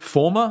Rosberg,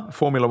 former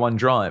Formula One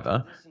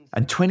driver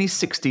and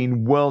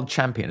 2016 world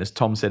champion, as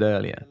Tom said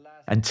earlier.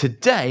 And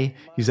today,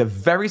 he's a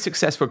very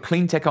successful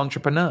clean tech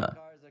entrepreneur.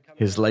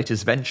 His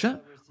latest venture?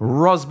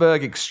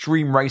 Rosberg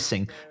Extreme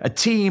Racing, a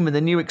team in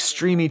the new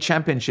Extreme E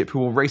Championship who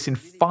will race in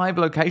 5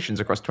 locations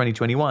across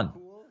 2021.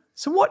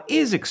 So what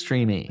is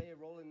Extreme E?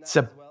 It's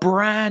a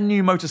brand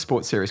new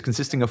motorsport series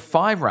consisting of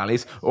 5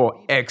 rallies,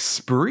 or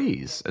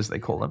Express as they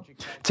call them,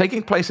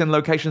 taking place in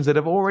locations that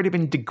have already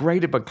been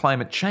degraded by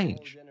climate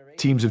change.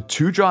 Teams of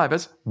 2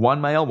 drivers,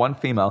 1 male, 1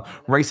 female,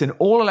 race in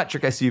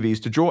all-electric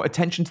SUVs to draw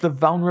attention to the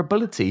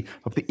vulnerability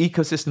of the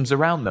ecosystems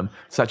around them,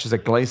 such as a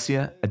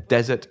glacier, a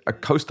desert, a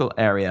coastal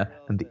area,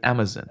 and the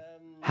Amazon.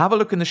 Have a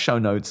look in the show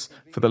notes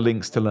for the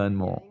links to learn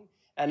more.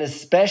 And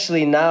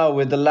especially now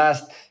with the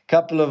last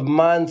couple of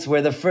months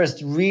where the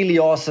first really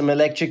awesome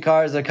electric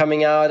cars are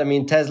coming out. I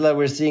mean, Tesla,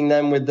 we're seeing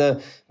them with the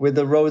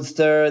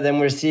Roadster. Then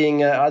we're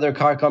seeing other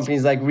car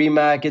companies like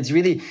Rimac. It's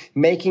really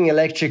making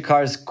electric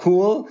cars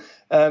cool.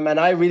 And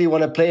I really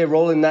want to play a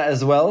role in that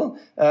as well.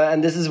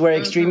 And this is where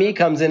Extreme E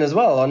comes in as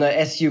well on an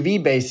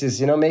SUV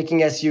basis, making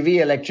SUV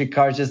electric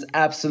cars just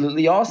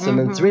absolutely awesome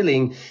and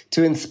thrilling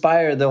to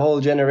inspire the whole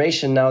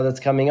generation now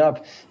that's coming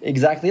up.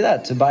 Exactly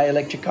that, to buy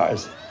electric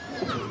cars.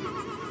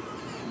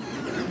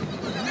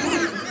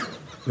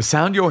 The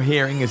sound you're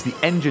hearing is the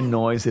engine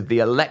noise of the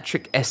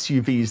electric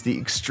SUVs the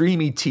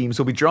Extreme E teams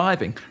will be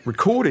driving,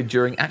 recorded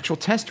during actual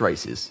test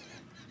races.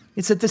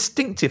 It's a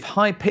distinctive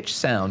high-pitched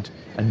sound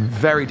and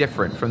very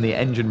different from the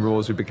engine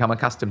roars we've become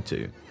accustomed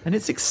to. And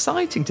it's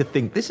exciting to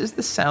think this is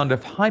the sound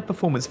of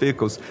high-performance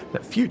vehicles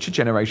that future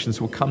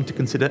generations will come to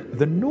consider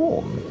the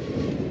norm.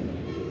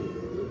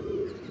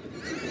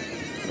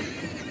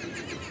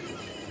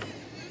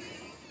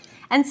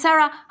 And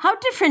Sarah, how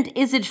different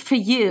is it for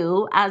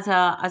you as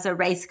a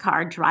race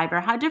car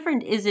driver? How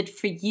different is it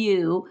for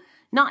you?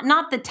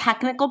 Not the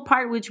technical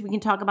part, which we can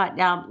talk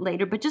about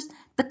later, but just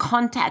the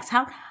context.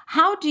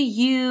 How do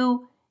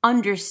you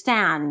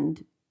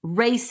understand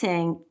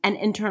racing an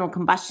internal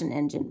combustion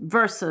engine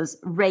versus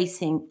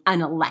racing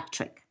an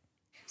electric?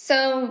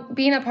 So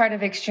being a part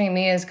of Extreme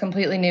E is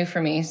completely new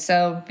for me.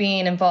 So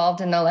being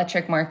involved in the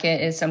electric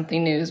market is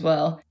something new as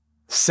well.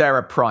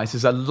 Sarah Price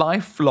is a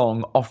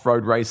lifelong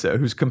off-road racer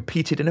who's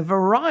competed in a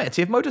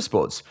variety of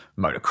motorsports,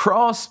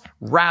 motocross,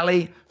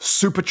 rally,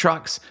 super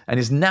trucks, and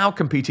is now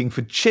competing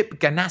for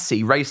Chip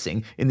Ganassi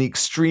Racing in the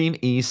Extreme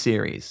E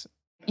series.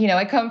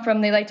 I come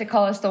from, they like to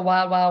call us the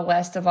wild, wild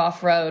west of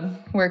off-road.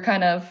 We're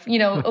kind of,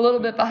 a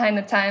little bit behind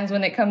the times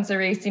when it comes to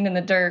racing in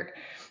the dirt.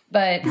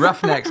 But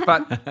Roughnecks,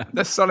 but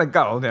that's solid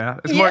gold, yeah.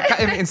 It's more,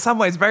 in some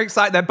ways, very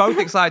exciting. They're both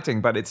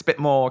exciting, but it's a bit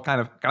more kind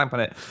of put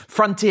it,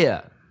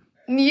 frontier.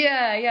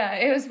 Yeah.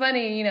 It was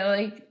funny,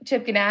 like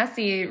Chip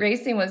Ganassi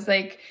Racing was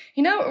like,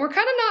 we're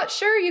kind of not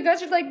sure. You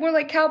guys are like more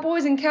like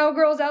cowboys and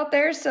cowgirls out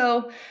there.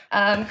 So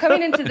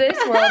coming into this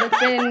world, it's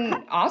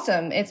been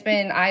awesome. It's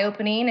been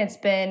eye-opening. It's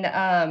been,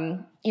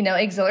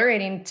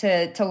 exhilarating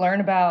to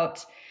learn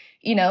about,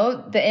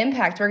 the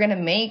impact we're going to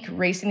make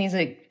racing these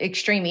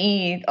Extreme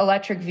E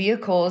electric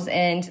vehicles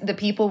and the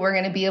people we're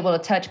going to be able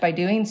to touch by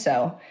doing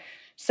so.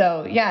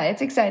 So yeah,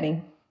 it's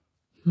exciting.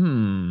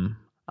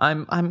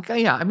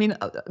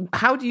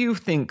 How do you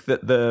think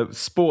that the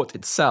sport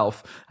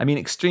itself,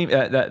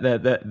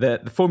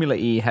 the Formula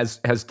E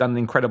has done an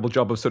incredible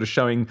job of sort of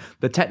showing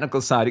the technical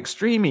side.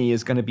 Extreme E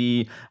is going to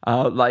be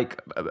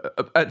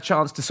a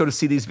chance to sort of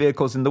see these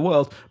vehicles in the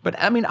world. But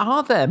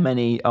are there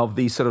many of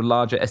these sort of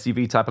larger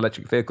SUV type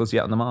electric vehicles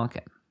yet on the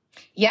market?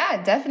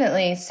 Yeah,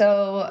 definitely.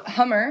 So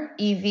Hummer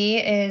EV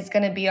is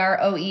going to be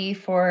our OE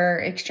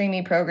for Extreme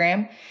E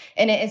program.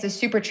 And it is a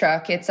super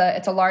truck. It's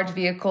a large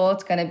vehicle.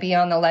 It's going to be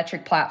on the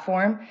electric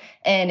platform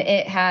and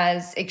it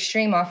has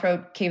extreme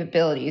off-road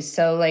capabilities.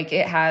 So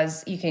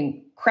you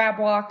can crab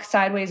walk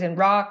sideways in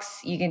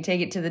rocks. You can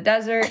take it to the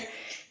desert,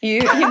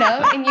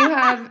 and you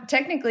have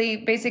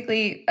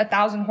basically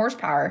 1,000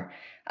 horsepower.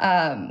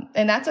 And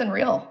that's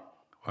unreal.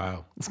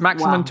 Wow. It's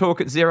maximum torque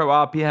at 0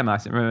 RPM, I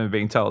remember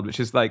being told, which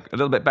is like a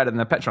little bit better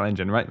than a petrol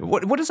engine, right?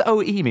 What does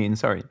OE mean?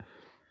 Sorry.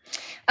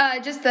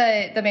 Just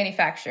the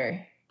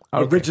manufacturer.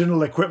 Okay.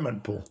 Original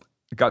equipment, Paul.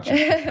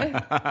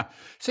 Gotcha.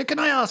 So can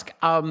I ask,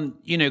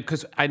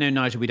 because I know,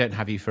 Nigel, we don't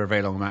have you for a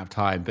very long amount of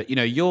time, but,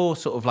 you're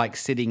sort of like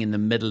sitting in the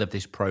middle of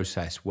this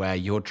process where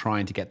you're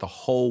trying to get the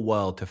whole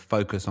world to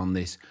focus on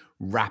this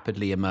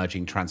rapidly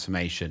emerging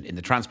transformation in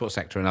the transport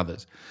sector and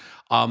others.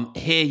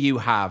 Here you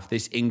have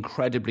this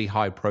incredibly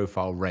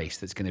high-profile race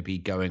that's going to be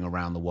going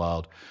around the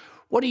world.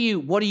 What do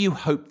you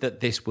hope that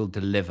this will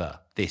deliver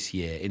this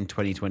year in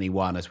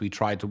 2021 as we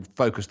try to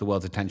focus the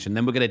world's attention?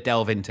 Then we're going to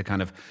delve into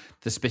kind of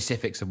the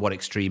specifics of what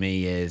Extreme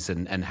E is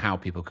and how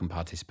people can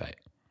participate.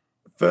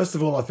 First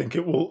of all, I think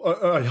it will.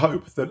 I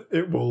hope that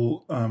it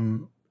will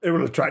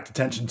attract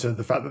attention to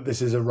the fact that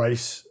this is a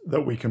race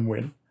that we can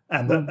win.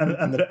 And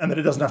that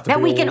it doesn't have to be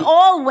that we can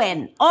all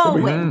win,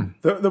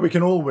 that we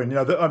can all win. When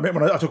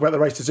I talk about the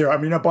Race to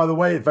Zero, by the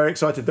way, very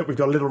excited that we've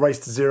got a little Race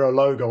to Zero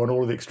logo on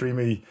all of the Extreme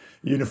E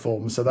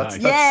uniforms. So that's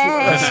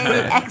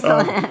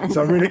excellent.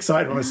 So I'm really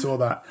excited when I saw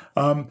that.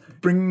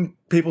 Bring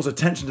people's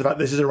attention to that.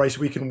 This is a race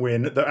we can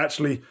win. That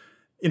actually,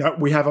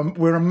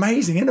 we're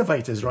amazing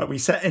innovators, right? We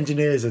set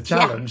engineers a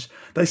challenge.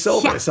 Yeah. They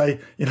solve it. Say,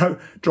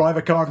 drive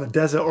a car in the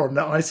desert or in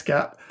the ice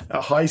cap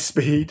at high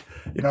speed,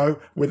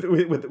 with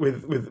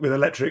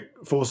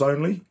electric force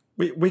only.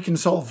 We can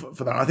solve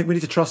for that. I think we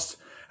need to trust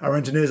our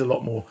engineers a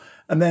lot more.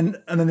 And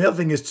then the other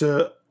thing is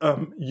to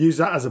use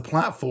that as a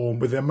platform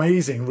with the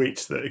amazing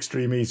reach that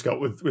Extreme E's got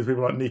with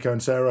people like Nico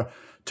and Sarah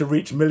to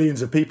reach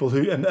millions of people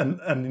who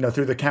and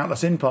through the Count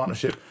Us In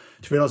partnership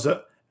to realize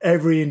that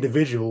every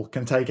individual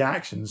can take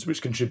actions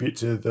which contribute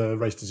to the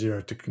Race to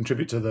Zero, to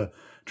contribute to the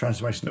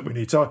transformation that we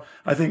need. So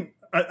I think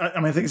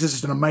this is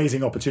just an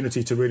amazing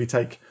opportunity to really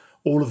take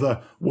all of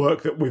the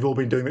work that we've all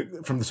been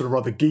doing from the sort of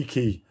rather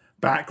geeky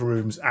back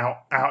rooms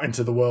out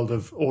into the world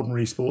of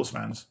ordinary sports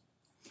fans.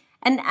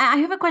 And I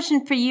have a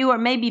question for you, or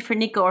maybe for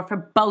Nico, or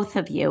for both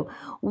of you,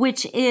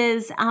 which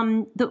is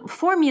the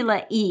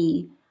Formula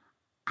E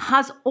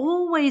has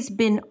always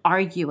been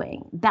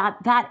arguing that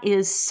that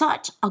is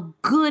such a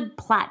good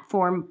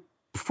platform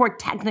for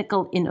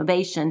technical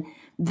innovation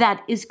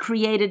that is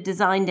created,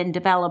 designed, and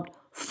developed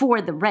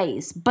for the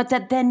race, but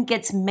that then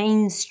gets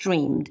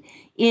mainstreamed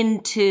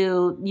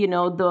into,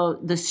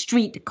 the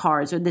street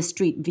cars or the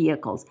street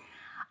vehicles.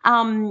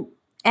 And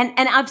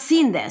I've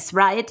seen this,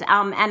 right?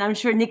 And I'm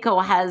sure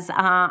Nico has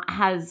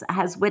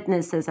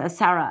witnessed this, as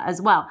Sarah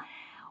as well.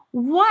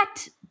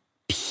 What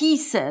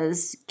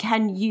pieces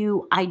can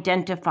you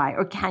identify,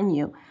 or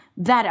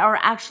that are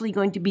actually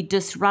going to be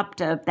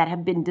disruptive, that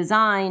have been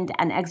designed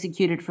and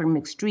executed from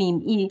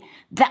Extreme E,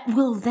 that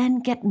will then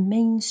get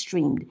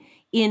mainstreamed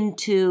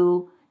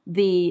into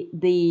the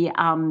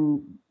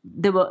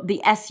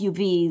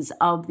SUVs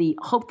of the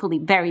hopefully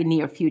very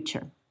near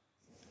future?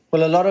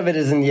 Well, a lot of it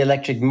is in the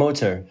electric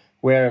motor,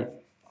 where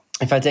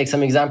if I take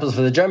some examples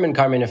for the German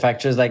car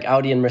manufacturers like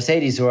Audi and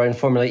Mercedes who are in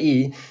Formula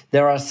E,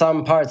 there are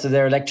some parts of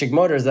their electric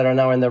motors that are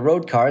now in their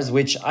road cars,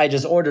 which I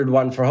just ordered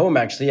one for home,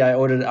 actually. I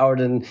ordered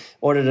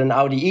an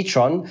Audi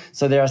e-tron.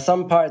 So there are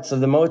some parts of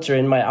the motor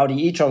in my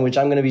Audi e-tron, which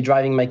I'm going to be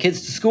driving my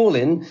kids to school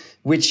in,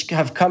 which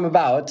have come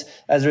about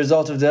as a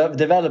result of the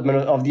development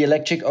of the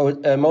electric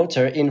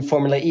motor in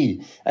Formula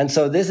E. And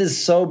so this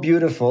is so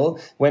beautiful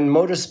when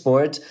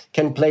motorsport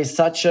can play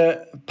such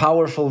a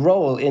powerful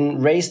role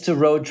in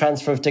race-to-road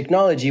transfer of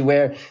technology,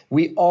 where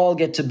we all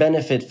get to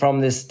benefit from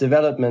this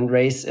development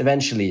race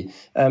eventually.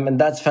 And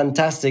that's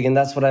fantastic, and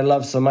that's what I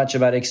love so much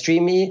about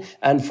Extreme E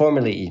and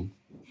Formula E.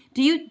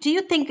 Do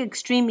you think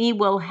Extreme E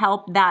will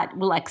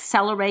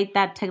accelerate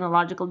that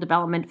technological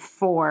development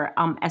for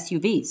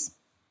SUVs?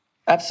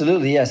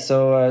 Absolutely, yes.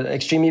 So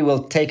Extreme E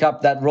will take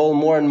up that role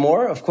more and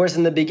more. Of course,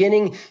 in the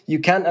beginning, you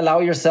can't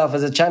allow yourself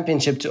as a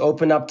championship to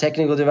open up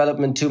technical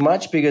development too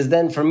much, because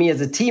then for me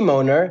as a team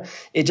owner,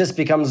 it just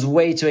becomes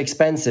way too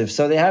expensive.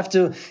 So they have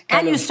to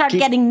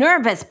getting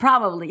nervous,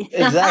 probably.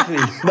 Exactly.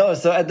 No,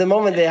 so at the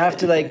moment they have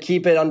to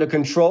keep it under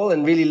control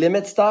and really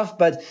limit stuff.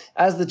 But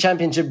as the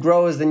championship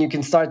grows, then you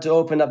can start to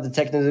open up the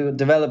technical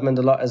development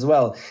a lot as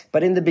well.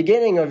 But in the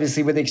beginning,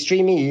 obviously, with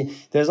Extreme E,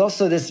 there's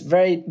also this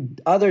very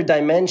other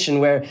dimension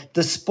where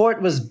the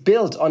sport was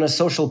built on a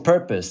social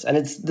purpose. And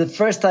it's the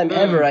first time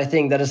ever, I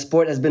think, that a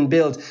sport has been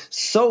built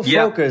so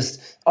focused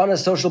on a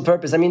social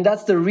purpose. I mean,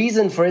 that's the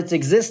reason for its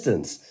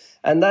existence.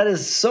 And that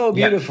is so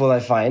beautiful, I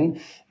find,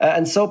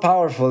 and so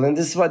powerful. And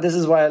this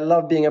is why I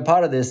love being a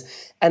part of this.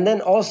 And then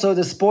also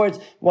the sport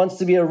wants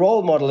to be a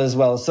role model as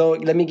well. So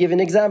let me give an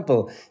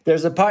example.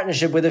 There's a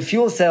partnership with a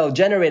fuel cell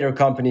generator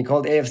company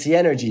called AFC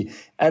Energy.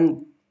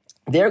 And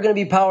they're going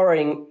to be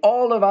powering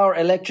all of our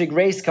electric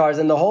race cars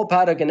and the whole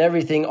paddock and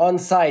everything on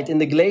site in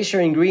the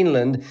glacier in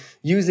Greenland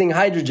using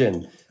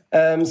hydrogen.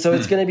 So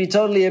it's going to be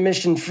totally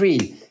emission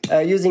free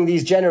using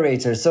these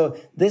generators. So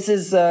this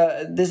is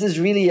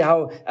really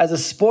how, as a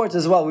sport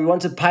as well, we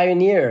want to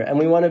pioneer and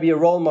we want to be a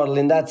role model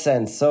in that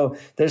sense. So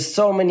there's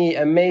so many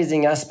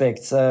amazing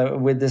aspects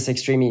with this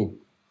Extreme E.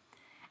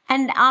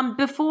 And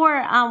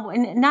before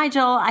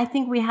Nigel, I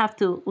think we have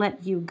to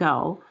let you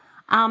go.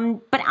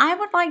 But I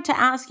would like to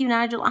ask you,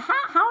 Nigel,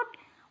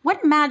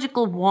 what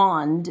magical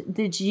wand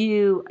did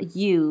you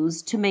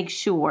use to make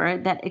sure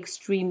that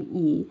Extreme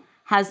E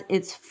has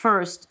its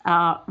first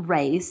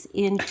race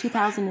in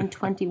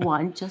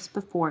 2021, just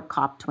before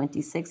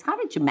COP26? How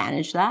did you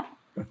manage that?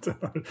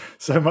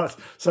 so much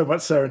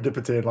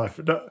serendipity in life.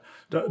 Don't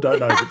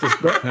know,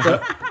 but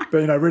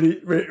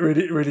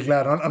really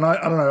glad. And I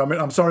don't know. I mean,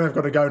 I'm sorry I've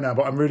got to go now,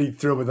 but I'm really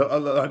thrilled with it.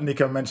 Like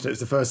Nico mentioned, it's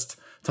the first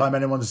time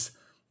anyone's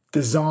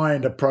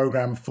designed a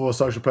program for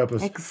social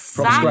purpose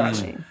from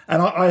scratch.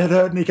 And I had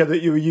heard, Nico,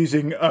 that you were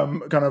using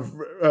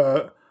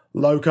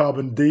low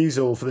carbon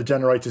diesel for the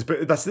generators,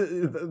 but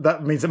that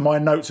means that my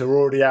notes are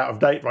already out of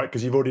date, right?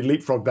 Because you've already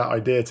leapfrogged that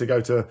idea to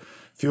go to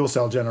fuel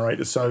cell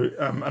generators. So,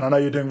 and I know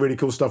you're doing really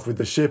cool stuff with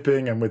the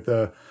shipping and with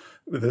the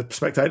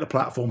spectator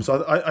platform.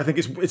 So I think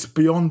it's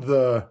beyond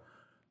the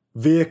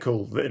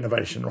vehicle, the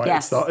innovation, right?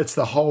 Yes. It's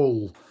the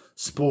whole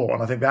sport,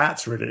 and I think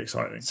that's really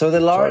exciting. So the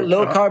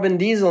low carbon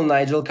diesel,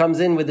 Nigel, comes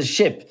in with the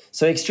ship.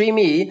 So Extreme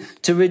E,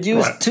 to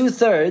reduce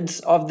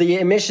 2/3 of the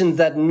emissions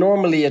that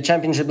normally a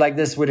championship like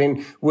this would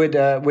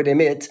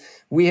emit,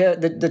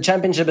 the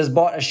championship has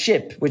bought a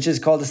ship which is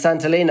called the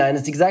Santa Elena, and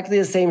it's exactly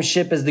the same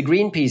ship as the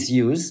Greenpeace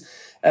use,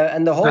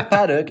 and the whole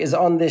paddock is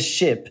on this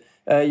ship.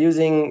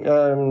 Using,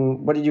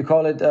 what did you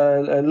call it,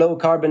 low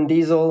carbon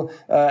diesel,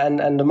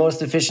 and the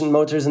most efficient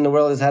motors in the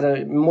world. Has had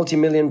a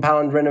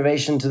multi-million-pound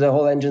renovation to the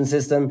whole engine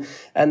system.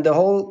 And the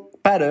whole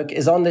paddock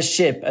is on the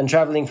ship and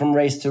traveling from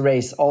race to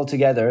race all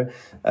together.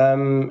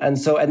 And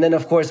then,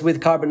 of course,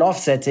 with carbon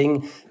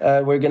offsetting,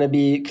 we're going to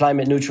be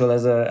climate neutral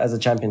as a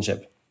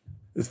championship.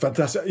 It's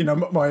fantastic. You know,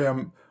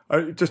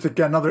 just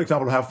again, another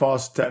example of how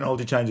fast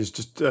technology changes.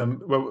 Just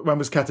when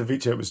was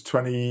Katowice? It was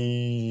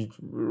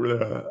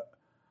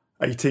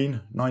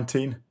 2018,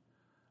 19.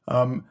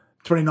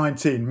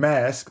 2019,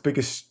 Maersk,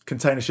 biggest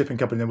container shipping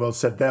company in the world,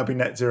 said they'll be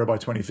net zero by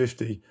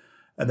 2050,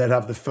 and they'd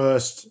have the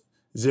first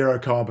zero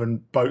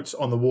carbon boats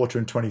on the water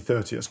in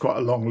 2030. It's quite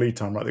a long lead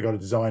time, right? They've got to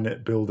design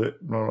it, build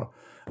it, blah,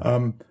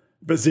 blah.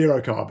 But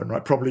zero carbon,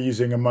 right? Probably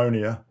using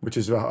ammonia, which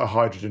is a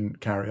hydrogen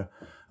carrier.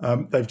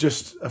 They've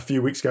just a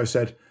few weeks ago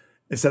said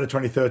instead of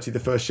 2030, the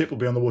first ship will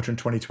be on the water in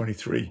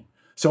 2023.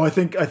 So I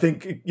think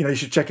you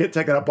should take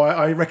that up.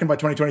 I reckon by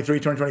 2023,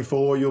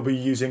 2024, you'll be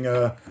using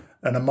an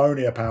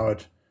ammonia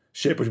powered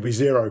ship, which would be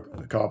zero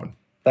carbon.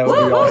 That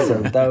would be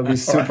awesome. That would be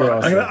super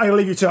awesome. I'm going to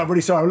leave you to it. I'm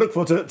really sorry. I look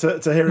forward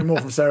to hearing more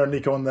from Sarah and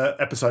Nico on the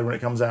episode when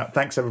it comes out.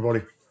 Thanks,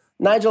 everybody.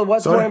 Nigel,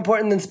 what's more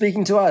important than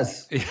speking to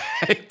us?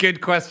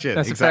 Good question.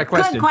 That's a fair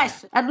question. Good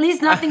question. At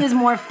least nothing is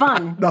more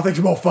fun. Nothing's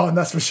more fun,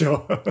 that's for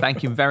sure.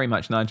 Thank you very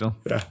much, Nigel.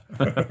 Yeah.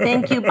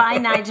 Thank you. Bye,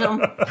 Nigel.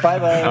 Bye-bye.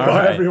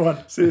 Bye, everyone.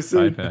 See you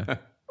soon. Bye, Per.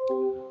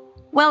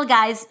 Well,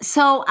 guys,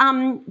 so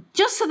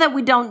just so that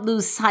we don't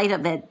lose sight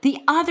of it, the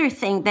other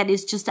thing that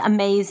is just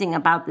amazing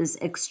about this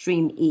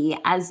Extreme E,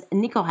 as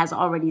Nico has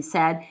already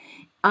said,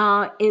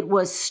 it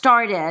was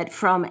started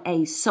from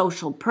a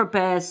social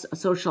purpose, a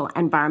social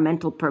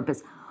environmental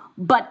purpose.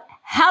 But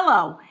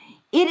hello,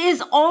 it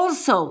is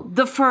also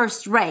the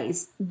first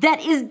race that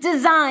is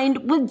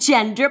designed with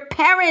gender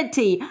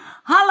parity.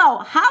 Hello,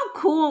 how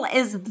cool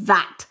is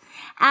that?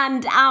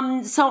 And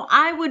so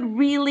I would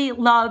really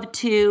love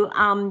to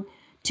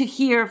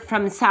hear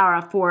from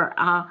Sarah for,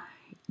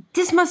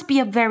 this must be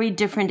a very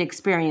different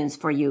experience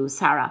for you,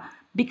 Sarah,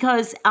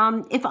 because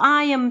if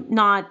I am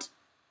not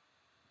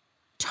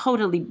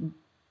totally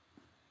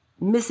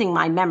missing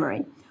my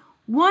memory,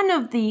 one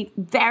of the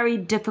very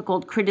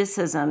difficult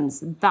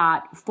criticisms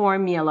that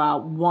Formula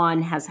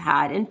One has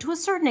had, and to a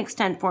certain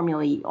extent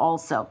Formula E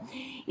also,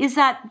 is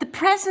that the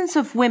presence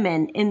of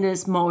women in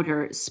this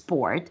motor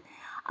sport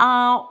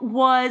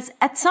was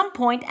at some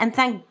point, and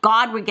thank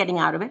God we're getting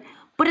out of it,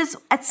 but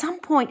at some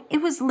point it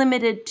was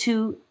limited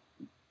to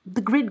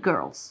the grid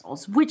girls,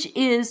 which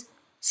is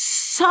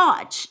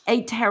such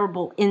a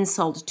terrible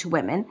insult to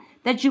women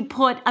that you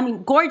put,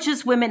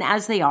 gorgeous women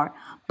as they are,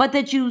 but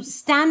that you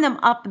stand them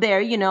up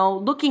there,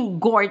 looking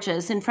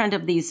gorgeous in front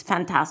of these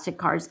fantastic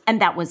cars,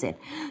 and that was it.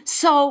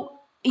 So,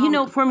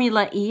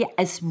 Formula E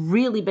has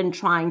really been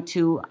trying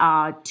to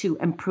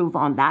improve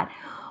on that.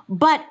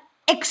 But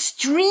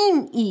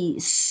Extreme E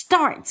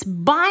starts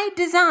by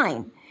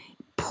design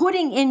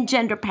putting in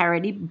gender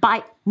parity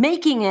by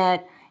making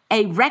it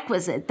a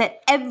requisite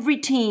that every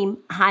team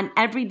and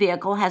every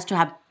vehicle has to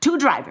have two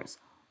drivers,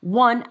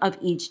 one of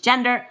each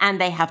gender,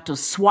 and they have to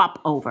swap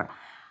over.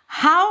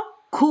 How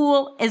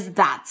cool is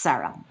that,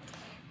 Sarah?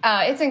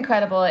 It's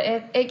incredible.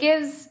 It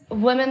gives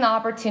women the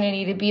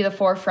opportunity to be the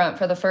forefront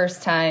for the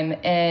first time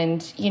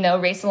and,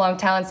 race along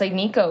talents like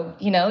Nico.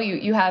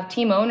 You have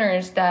team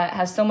owners that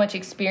have so much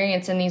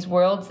experience in these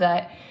worlds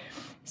that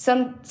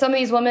some of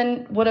these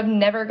women would have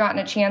never gotten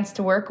a chance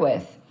to work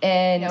with.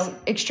 And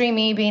Extreme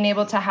E being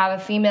able to have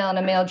a female and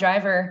a male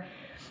driver,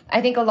 I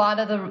think a lot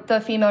of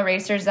the female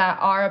racers that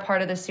are a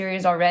part of the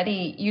series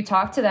already, you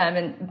talk to them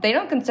and they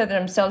don't consider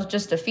themselves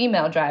just a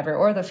female driver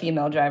or the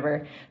female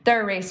driver.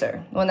 They're a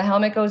racer. When the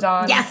helmet goes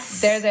on,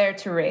 they're there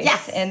to race.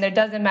 Yes. And it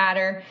doesn't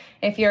matter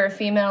if you're a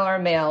female or a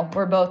male.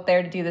 We're both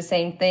there to do the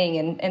same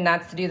thing, and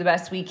that's to do the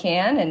best we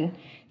can and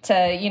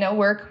to,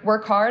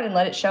 work hard and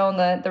let it show on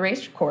the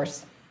race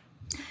course.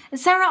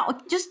 Sarah,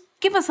 just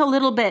give us a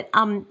little bit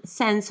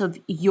sense of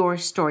your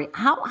story.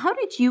 How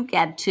did you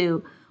get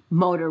to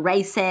motor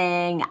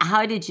racing?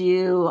 How did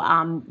you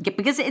get,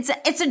 because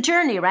it's a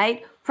journey,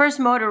 right? First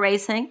motor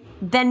racing,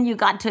 then you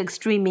got to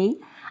Extreme E,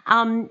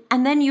 and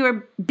then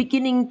you're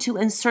beginning to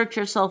insert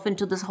yourself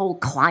into this whole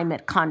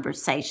climate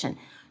conversation.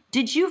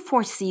 Did you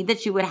foresee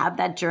that you would have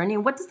that journey?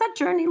 And what does that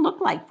journey look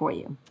like for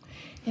you?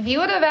 If you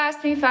would have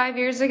asked me 5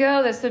 years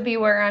ago, this would be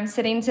where I'm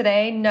sitting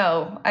today.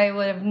 No, I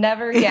would have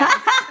never guessed.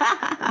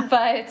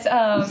 But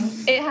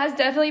it has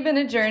definitely been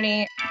a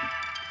journey.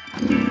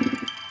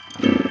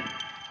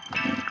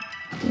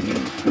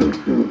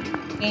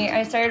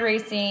 I started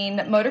racing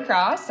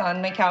motocross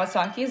on my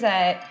Kawasaki's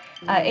at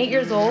 8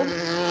 years old.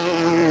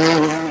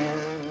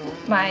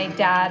 My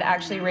dad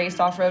actually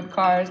raced off-road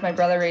cars. My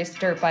brother raced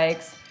dirt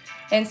bikes.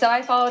 And so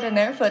I followed in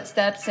their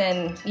footsteps,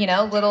 and,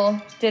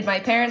 little did my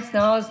parents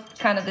know I was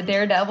kind of the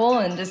daredevil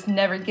and just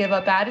never give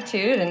up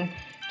attitude and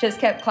just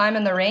kept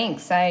climbing the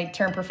ranks. I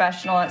turned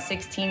professional at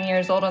 16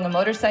 years old on the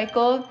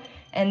motorcycle,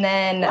 and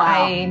then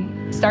I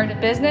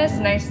started business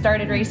and I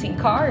started racing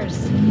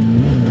cars.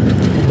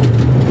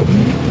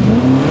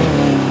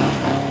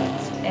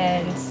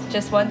 And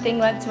just one thing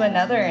led to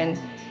another, and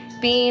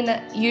being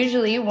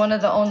usually one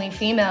of the only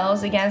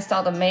females against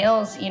all the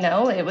males,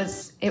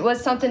 it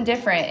was something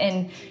different.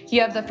 And you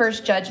have the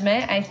first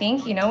judgment, I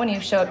think, when you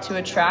show up to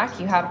a track,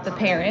 you have the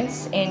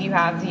parents and you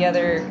have the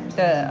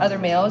other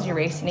males you're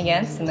racing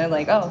against, and they're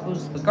like, oh,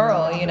 who's the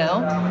girl,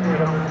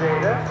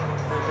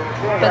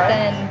 But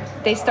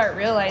then they start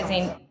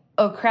realizing,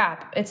 oh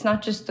crap, it's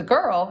not just the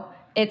girl,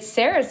 it's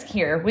Sarah's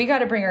here. We got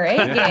to bring her A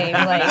game.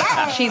 Like,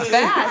 she's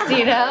fast,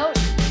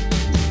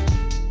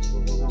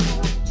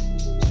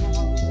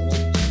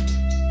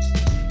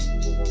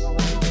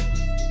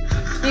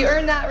 you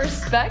earn that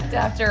respect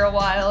after a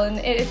while, and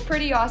it's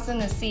pretty awesome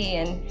to see.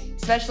 And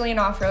especially in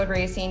off-road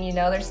racing, you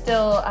know, there's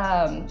still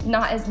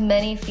not as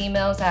many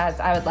females as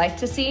I would like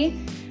to see,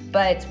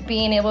 but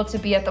being able to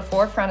be at the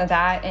forefront of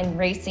that and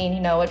racing, you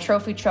know, a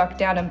trophy truck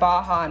down in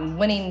Baja and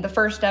winning the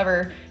first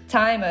ever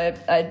time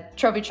a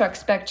trophy truck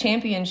spec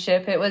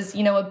championship, it was,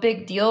 you know, a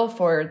big deal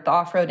for the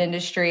off-road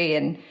industry,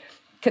 and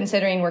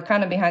considering we're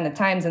kind of behind the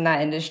times in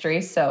that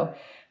industry. So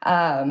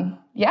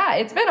yeah,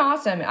 it's been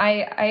awesome.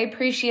 I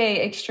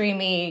appreciate Extreme,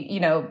 you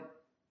know,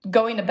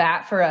 going to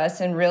bat for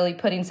us and really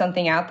putting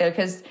something out there,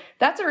 because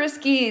that's a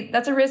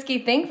risky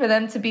thing for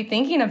them to be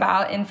thinking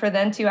about and for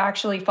them to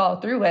actually follow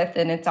through with,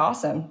 and it's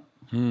awesome.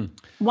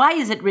 Why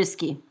is it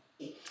risky?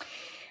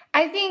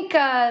 I think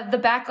the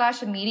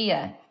backlash of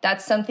media,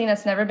 that's something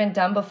that's never been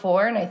done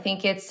before, and I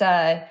think it's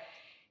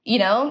you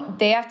know,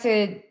 they have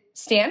to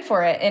stand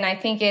for it, and I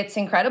think it's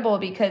incredible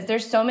because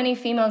there's so many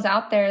females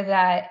out there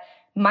that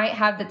might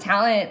have the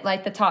talent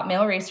like the top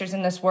male racers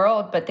in this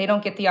world, but they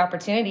don't get the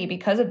opportunity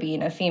because of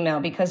being a female,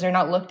 because they're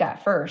not looked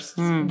at first.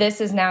 This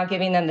is now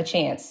giving them the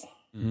chance.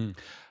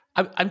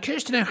 I'm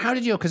curious to know, how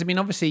did you, because I mean,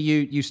 obviously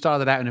you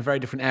started out in a very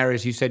different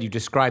areas. You said you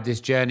described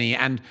this journey,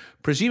 and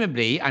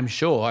presumably, I'm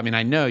sure, I mean,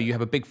 I know you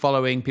have a big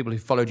following, people who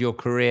followed your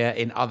career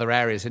in other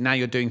areas, and now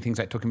you're doing things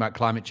like talking about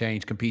climate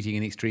change, competing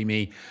in Extreme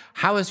E.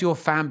 How has your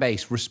fan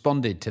base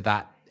responded to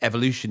that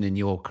evolution in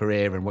your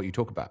career and what you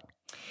talk about?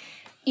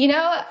 You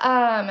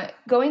know,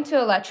 going to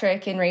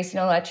electric and racing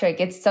electric,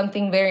 it's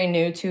something very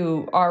new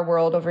to our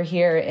world over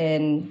here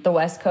in the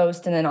West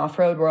Coast and then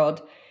off-road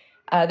world.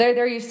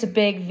 They're used to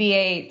big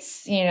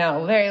V8s, you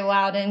know, very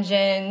loud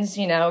engines,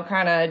 you know,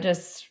 kind of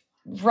just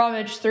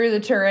rummage through the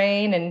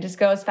terrain and just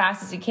go as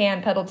fast as you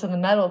can, pedal to the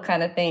metal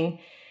kind of thing.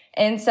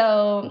 And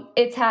so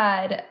it's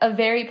had a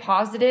very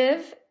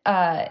positive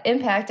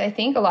impact. I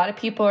think a lot of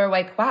people are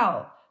like,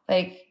 wow,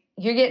 like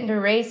you're getting to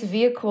race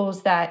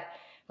vehicles that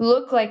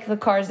look like the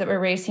cars that we're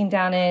racing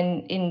down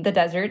in the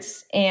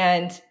deserts,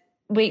 and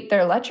wait,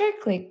 they're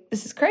electric? Like,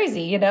 this is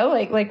crazy, you know?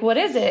 Like what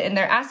is it? And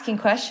they're asking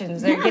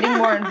questions. They're getting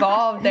more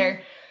involved.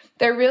 They're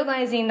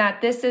realizing that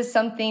this is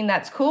something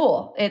that's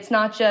cool. It's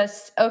not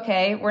just,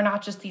 okay, we're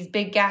not just these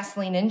big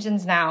gasoline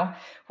engines now.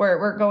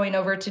 We're going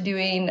over to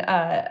doing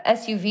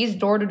SUVs,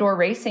 door-to-door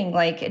racing.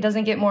 Like, it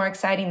doesn't get more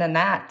exciting than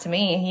that to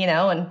me, you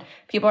know? And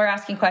people are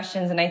asking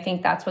questions, and I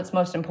think that's what's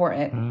most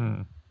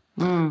important.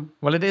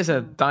 Well, it is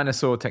a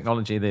dinosaur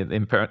technology, the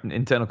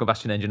internal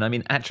combustion engine. I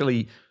mean,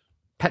 actually,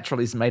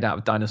 petrol is made out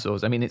of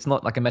dinosaurs. I mean, it's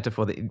not like a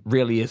metaphor, that it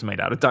really is made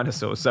out of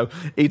dinosaurs. So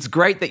it's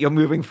great that you're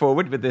moving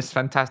forward with this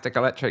fantastic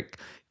electric.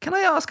 Can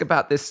I ask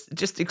about this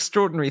just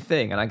extraordinary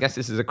thing? And I guess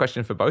this is a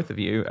question for both of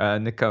you,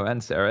 Nico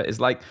and Sarah, is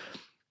like,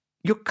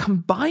 you're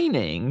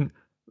combining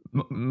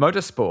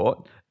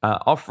motorsport,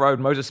 off-road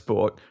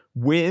motorsport,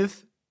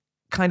 with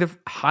kind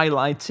of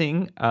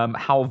highlighting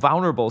how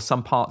vulnerable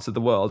some parts of the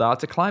world are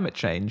to climate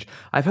change.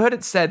 I've heard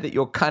it said that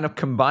you're kind of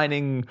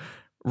combining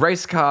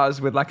race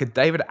cars with like a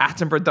David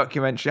Attenborough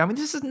documentary. I mean,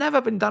 this has never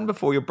been done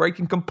before. You're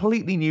breaking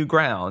completely new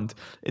ground.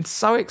 It's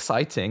so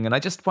exciting. And I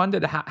just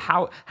wondered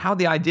how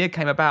the idea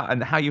came about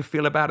and how you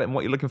feel about it and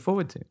what you're looking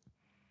forward to.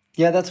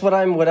 Yeah, that's what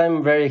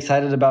I'm very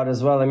excited about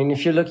as well. I mean,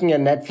 if you're looking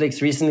at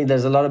Netflix recently,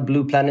 there's a lot of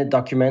Blue Planet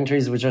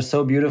documentaries, which are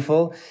so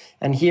beautiful.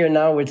 And here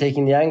now we're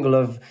taking the angle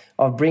of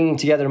bringing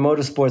together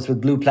motorsports with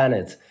Blue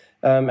Planet,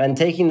 and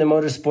taking the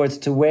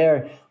motorsports to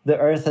where the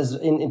Earth has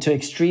into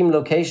extreme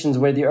locations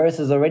where the Earth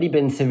has already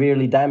been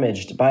severely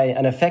damaged by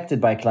and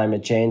affected by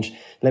climate change.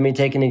 Let me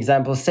take an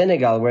example,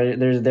 Senegal, where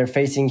they're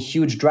facing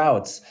huge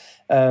droughts.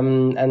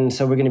 And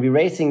so we're going to be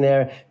racing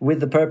there with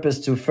the purpose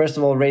to, first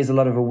of all, raise a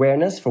lot of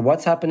awareness for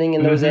what's happening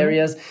in those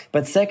areas.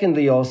 But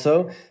secondly,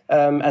 also,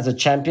 as a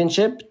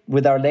championship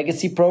with our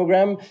legacy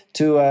program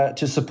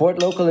to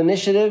support local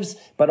initiatives.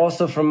 But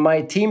also from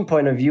my team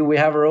point of view, we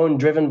have our own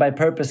Driven by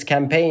Purpose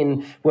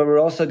campaign where we're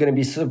also going to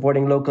be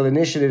supporting local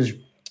initiatives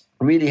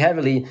really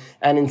heavily.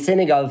 And in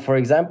Senegal, for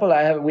example,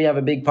 we have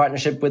a big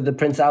partnership with the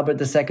Prince Albert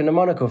II of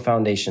Monaco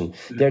Foundation.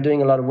 They're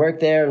doing a lot of work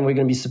there, and we're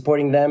going to be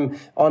supporting them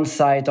on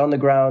site, on the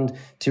ground,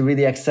 to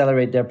really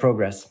accelerate their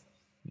progress.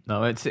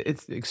 No, it's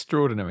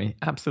extraordinary,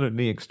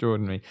 absolutely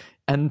extraordinary.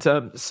 And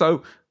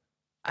so,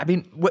 I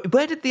mean,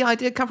 where did the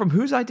idea come from?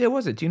 Whose idea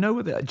was it? Do you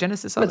know the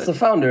genesis of it? It's the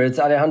founder. It's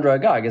Alejandro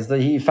Agag.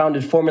 He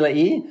founded Formula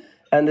E,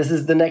 and this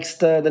is the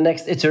next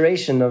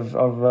iteration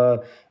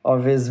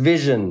of his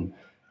vision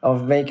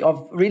of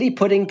really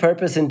putting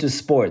purpose into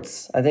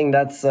sports. I think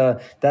that's so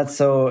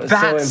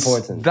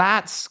important.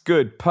 That's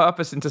good.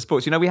 Purpose into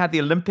sports. You know, we had the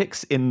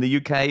Olympics in the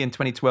UK in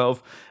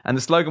 2012, and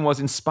the slogan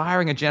was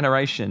 "Inspiring a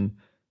Generation."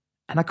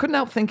 And I couldn't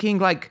help thinking,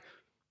 like,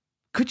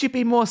 could you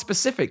be more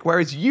specific?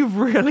 Whereas you've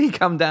really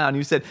come down.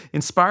 You said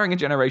inspiring a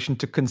generation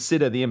to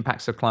consider the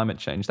impacts of climate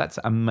change. That's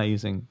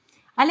amazing.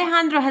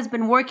 Alejandro has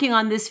been working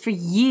on this for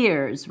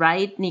years,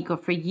 right, Nico?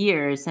 For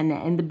years. And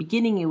in the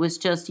beginning, it was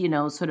just,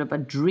 sort of a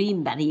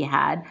dream that he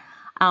had.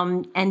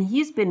 And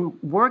he's been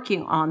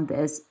working on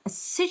this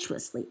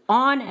assiduously,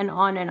 on and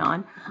on and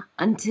on,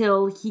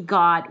 until he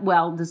got,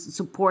 well, the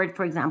support,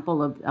 for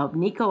example, of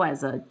Nico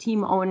as a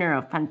team owner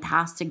of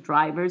fantastic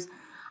drivers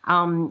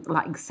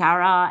like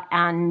Sarah.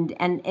 And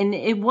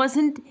it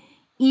wasn't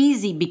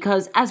easy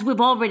because, as we've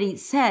already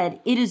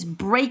said, it is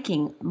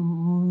breaking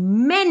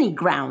many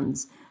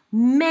grounds.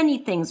 Many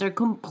things are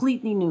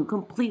completely new,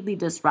 completely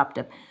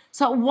disruptive.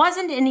 So it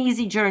wasn't an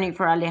easy journey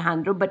for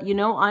Alejandro, but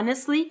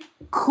honestly,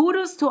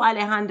 kudos to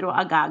Alejandro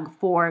Agag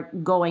for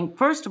going,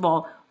 first of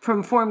all,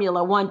 from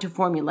Formula One to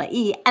Formula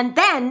E, and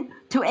then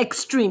to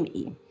Extreme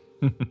E.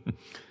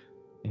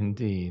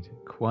 Indeed,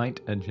 quite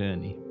a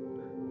journey.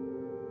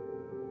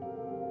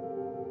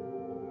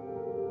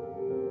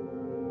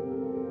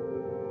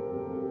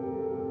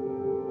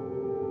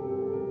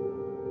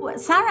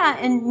 Sarah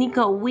and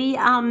Nico, we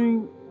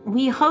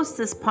host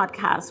this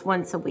podcast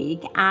once a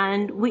week,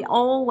 and we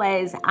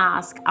always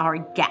ask our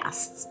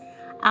guests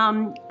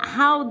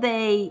how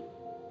they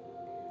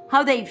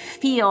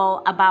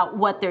feel about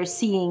what they're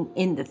seeing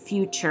in the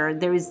future.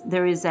 There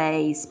is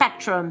a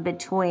spectrum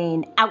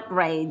between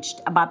outraged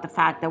about the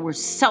fact that we're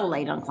so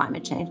late on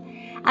climate change,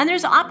 and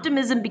there's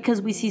optimism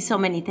because we see so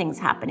many things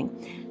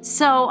happening.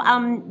 So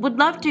would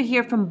love to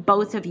hear from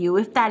both of you,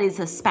 if that is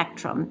a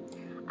spectrum.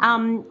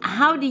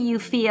 How do you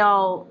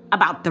feel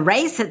about the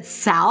race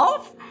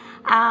itself?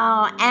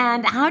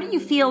 And how do you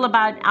feel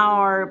about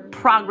our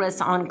progress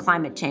on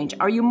climate change?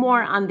 Are you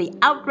more on the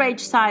outrage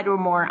side or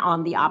more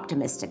on the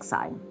optimistic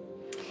side?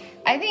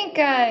 I think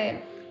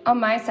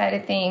on my side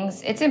of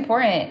things, it's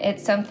important.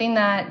 It's something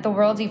that the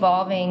world's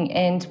evolving,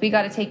 and we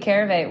got to take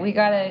care of it. We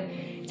got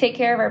to take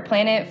care of our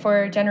planet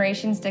for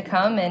generations to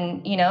come.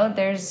 And,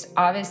 there's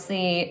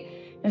obviously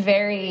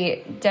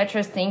very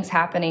detritus things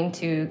happening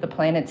to the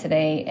planet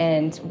today,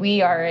 and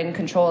we are in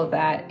control of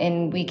that,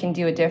 and we can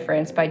do a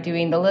difference by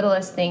doing the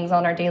littlest things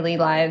on our daily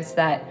lives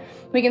that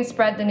we can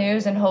spread the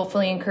news and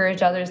hopefully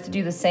encourage others to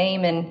do the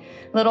same. And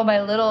little by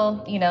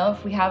little,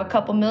 if we have a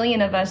couple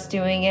million of us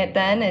doing it,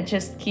 then it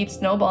just keeps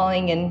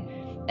snowballing and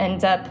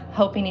ends up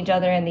helping each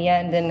other in the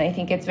end. And I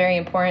think it's very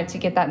important to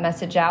get that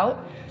message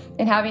out,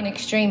 and having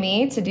Extreme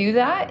E to do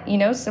that,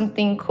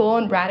 something cool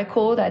and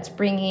radical that's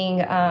bringing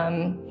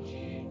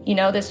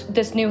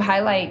this new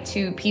highlight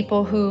to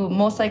people who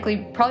most likely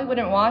probably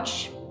wouldn't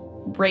watch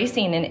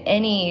racing in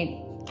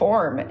any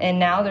form. And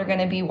now they're going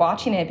to be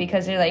watching it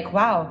because they're like,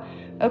 wow,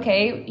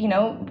 okay,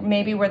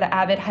 maybe we're the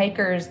avid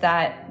hikers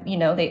that,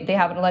 they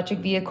have an electric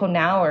vehicle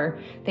now, or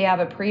they have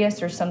a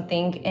Prius or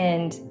something,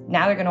 and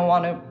now they're going to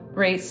want to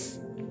race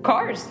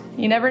cars.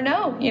 You never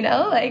know,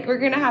 we're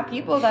going to have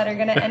people that are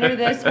going to enter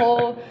this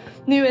whole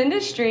new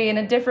industry in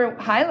a different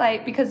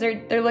highlight because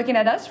they're looking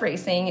at us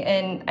racing.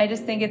 And I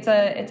just think it's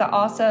an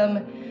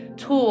awesome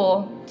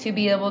tool to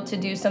be able to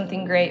do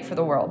something great for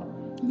the world.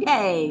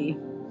 Yay.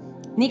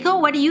 Nico,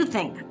 what do you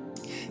think?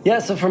 Yeah,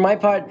 so for my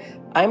part,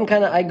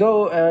 I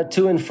go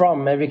to and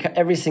from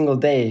every single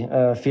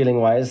day,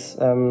 feeling wise.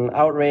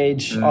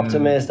 Outrage,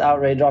 optimist,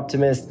 outrage,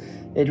 optimist.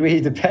 It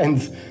really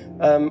depends.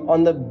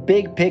 On the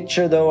big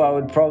picture, though,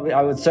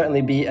 I would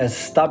certainly be a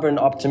stubborn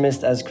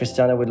optimist, as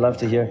Christiana would love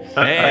to hear.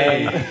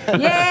 Hey!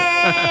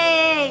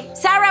 Yay!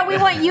 Sarah, we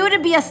want you to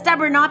be a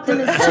stubborn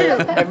optimist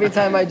too. Every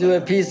time I do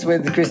a piece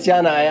with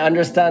Christiana, I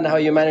understand how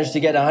you managed to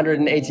get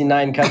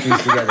 189 countries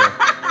together.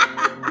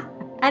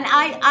 And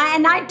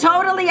I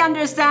totally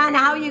understand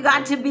how you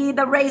got to be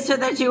the racer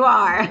that you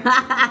are.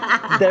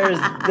 There's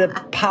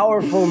the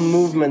powerful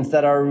movements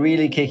that are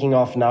really kicking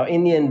off now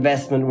in the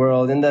investment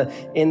world, in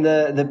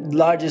the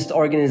largest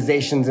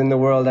organizations in the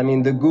world. I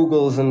mean, the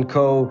Googles and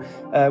co.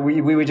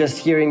 We were just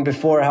hearing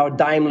before how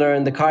Daimler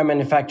and the car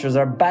manufacturers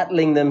are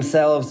battling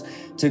themselves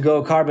to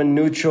go carbon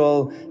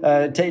neutral,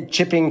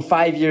 chipping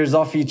 5 years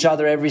off each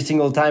other every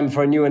single time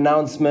for a new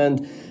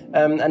announcement.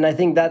 And I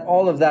think that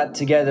all of that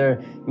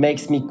together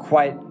makes me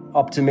quite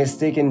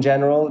optimistic in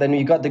general. Then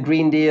you got the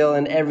Green Deal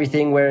and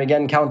everything, where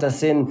again Count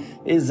Us In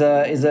is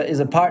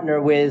a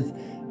partner with.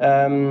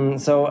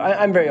 So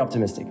I'm very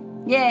optimistic.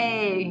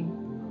 Yay!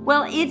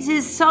 Well, it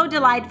is so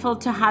delightful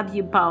to have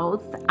you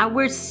both.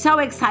 We're so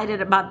excited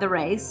about the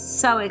race.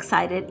 So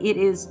excited! It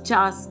is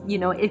just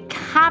it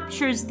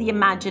captures the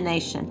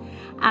imagination.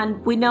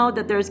 And we know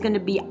that there's going to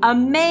be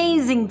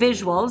amazing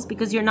visuals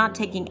because you're not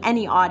taking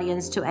any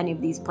audience to any of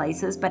these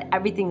places, but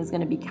everything is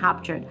going to be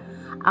captured.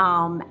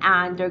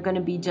 And they're going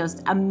to be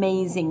just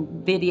amazing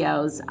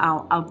videos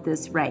of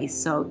this race.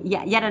 So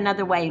yeah, yet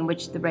another way in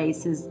which the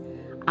race is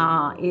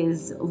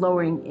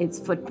lowering its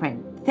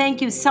footprint.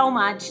 Thank you so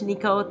much,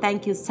 Nico.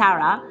 Thank you,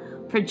 Sarah,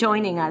 for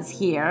joining us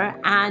here.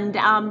 And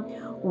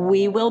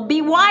we will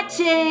be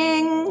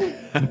watching.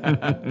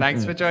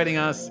 Thanks for joining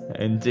us.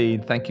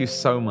 Indeed. Thank you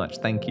so much.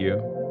 Thank you.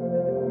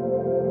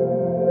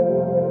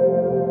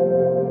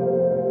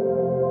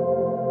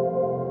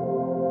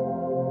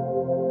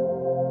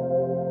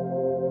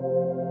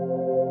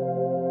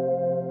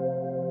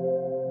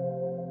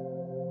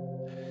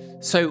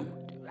 So,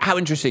 How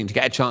interesting to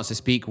get a chance to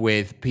speak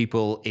with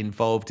people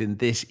involved in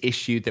this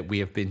issue that we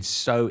have been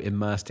so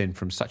immersed in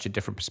from such a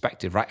different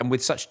perspective, right? And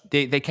with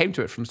they came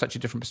to it from such a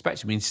different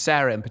perspective. I mean,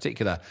 Sarah in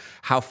particular,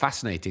 how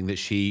fascinating that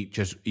she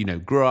just,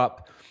 grew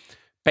up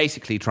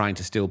basically trying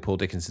to steal Paul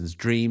Dickinson's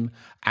dream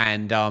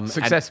and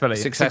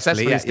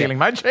successfully yeah, stealing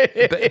my dream.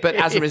 but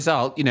as a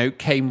result,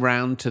 came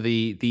round to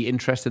the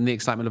interest and the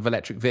excitement of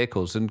electric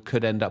vehicles and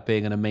could end up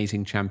being an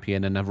amazing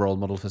champion and a role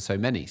model for so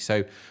many.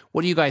 So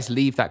what do you guys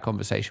leave that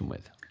conversation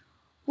with?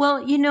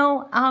 Well,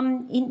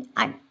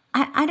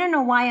 I don't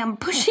know why I'm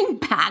pushing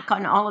back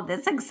on all of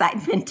this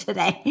excitement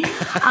today.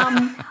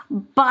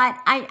 But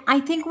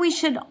I think we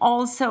should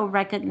also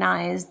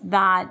recognize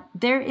that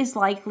there is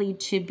likely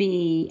to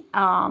be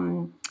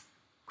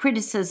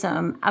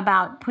criticism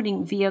about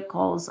putting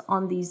vehicles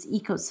on these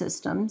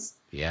ecosystems.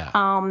 Yeah.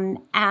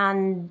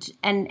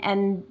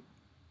 And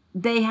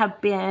they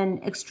have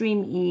been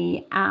Extreme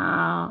E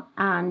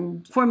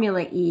and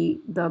Formula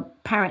E, the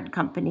parent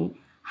company,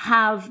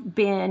 have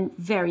been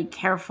very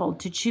careful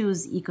to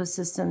choose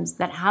ecosystems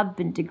that have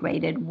been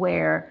degraded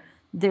where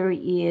there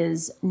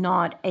is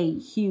not a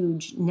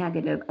huge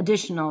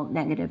additional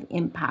negative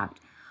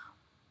impact.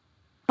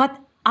 But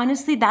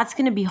honestly, that's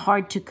going to be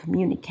hard to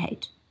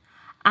communicate.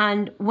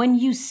 And when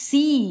you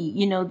see,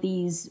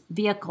 these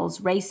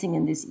vehicles racing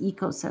in these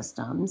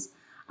ecosystems,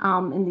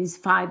 in these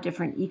 5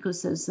 different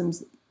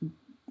ecosystems,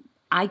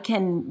 I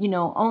can,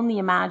 only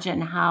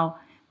imagine how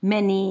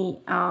many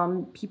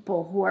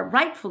people who are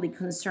rightfully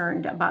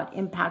concerned about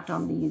impact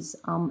on these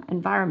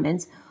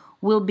environments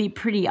will be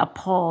pretty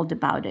appalled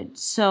about it.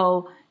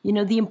 So,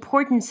 the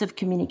importance of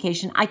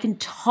communication, I can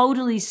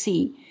totally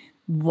see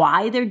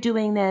why they're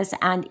doing this,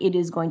 and it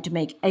is going to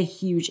make a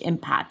huge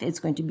impact. It's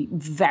going to be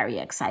very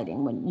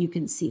exciting when you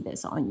can see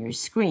this on your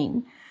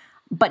screen.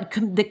 But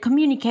the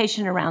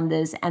communication around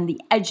this and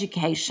the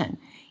education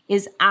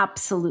is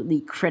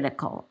absolutely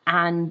critical.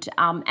 And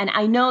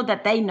I know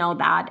that they know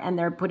that, and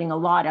they're putting a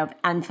lot of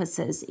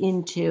emphasis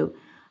into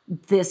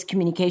this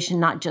communication,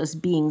 not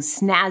just being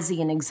snazzy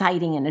and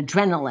exciting and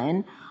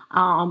adrenaline,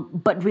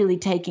 but really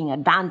taking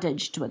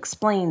advantage to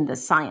explain the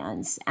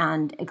science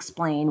and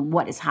explain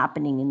what is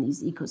happening in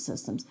these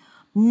ecosystems.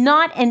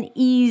 Not an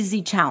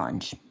easy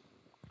challenge.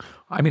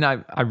 I mean,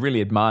 I really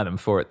admire them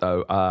for it,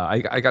 though.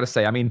 I got to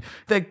say, I mean,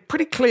 they're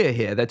pretty clear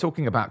here. They're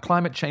talking about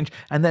climate change,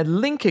 and they're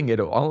linking it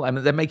all. I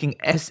mean, they're making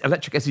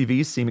electric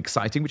SUVs seem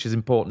exciting, which is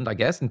important, I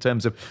guess, in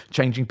terms of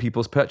changing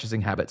people's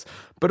purchasing habits.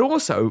 But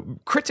also,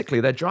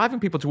 critically, they're driving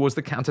people towards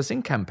the Count Us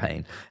In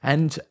campaign.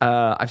 And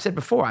I've said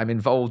before, I'm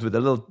involved with a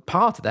little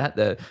part of that,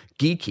 the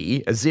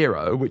Geeky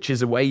Zero, which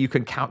is a way you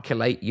can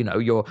calculate,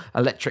 your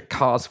electric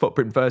car's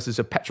footprint versus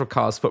a petrol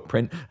car's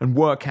footprint and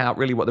work out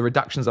really what the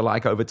reductions are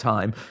like over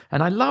time.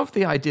 And I love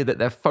the idea that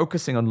they're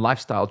focusing on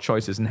lifestyle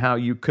choices and how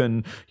you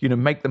can,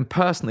 make them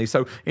personally.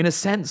 So in a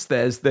sense,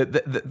 there's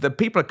the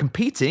people are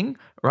competing,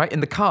 right, in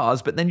the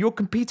cars, but then you're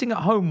competing at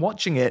home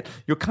watching it.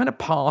 You're kind of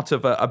part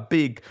of a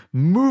big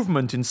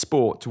movement in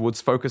sport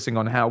towards focusing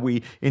on how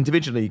we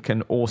individually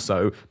can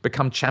also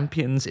become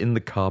champions in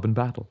the carbon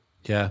battle.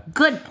 Yeah.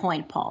 Good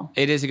point, Paul.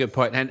 It is a good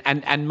point.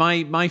 And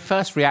my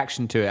first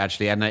reaction to it,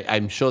 actually, and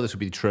I'm sure this would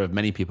be true of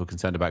many people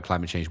concerned about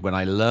climate change, when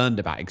I learned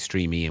about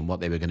Extreme E and what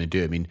they were going to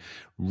do, I mean,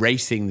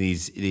 racing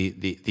these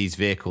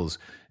vehicles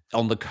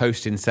on the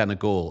coast in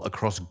Senegal,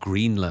 across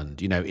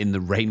Greenland, in the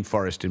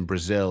rainforest in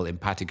Brazil, in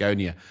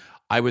Patagonia,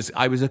 I was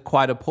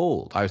quite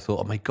appalled. I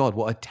thought, oh my God,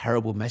 what a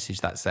terrible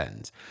message that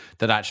sends,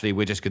 that actually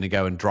we're just going to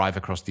go and drive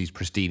across these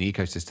pristine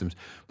ecosystems.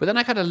 But then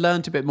I kind of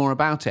learned a bit more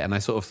about it, and I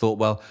sort of thought,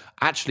 well,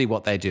 actually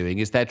what they're doing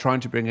is they're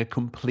trying to bring a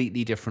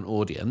completely different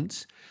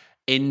audience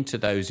into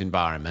those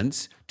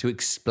environments to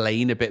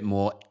explain a bit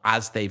more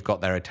as they've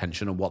got their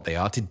attention on what they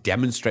are, to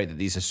demonstrate that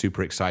these are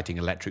super exciting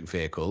electric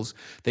vehicles.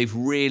 They've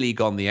really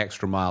gone the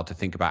extra mile to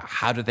think about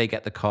how do they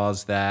get the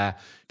cars there.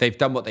 They've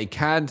done what they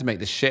can to make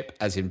the ship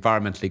as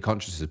environmentally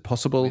conscious as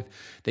possible.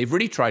 They've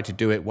really tried to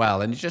do it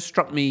well. And it just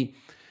struck me,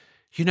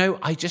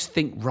 I just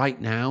think right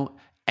now,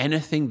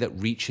 anything that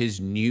reaches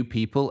new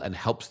people and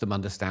helps them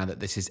understand that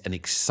this is an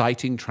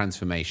exciting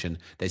transformation,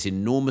 there's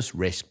enormous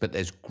risk, but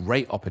there's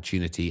great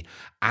opportunity,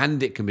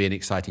 and it can be an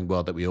exciting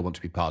world that we all want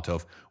to be part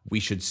of, we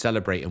should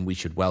celebrate and we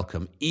should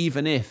welcome,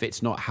 even if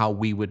it's not how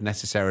we would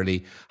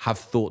necessarily have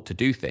thought to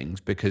do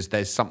things, because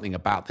there's something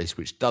about this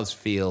which does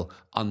feel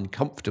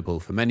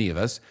uncomfortable for many of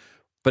us,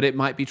 but it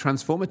might be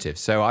transformative.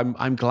 So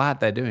I'm glad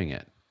they're doing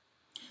it.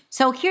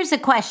 So here's a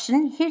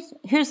question.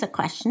 Here's a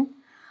question.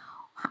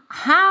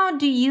 How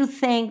do you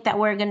think that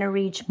we're going to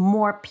reach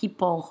more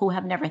people who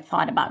have never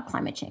thought about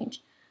climate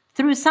change?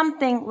 Through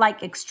something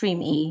like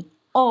Extreme E,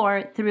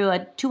 or through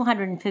a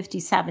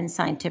 257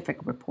 scientific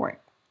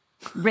report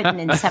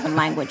written in 7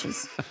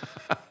 languages?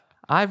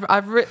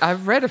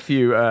 I've read a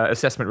few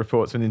assessment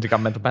reports from the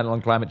Intergovernmental Panel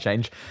on Climate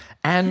Change,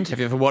 and have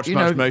you ever watched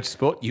much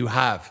motorsport? You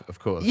have, of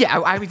course. Yeah,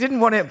 I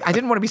didn't want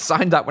to be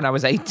signed up when I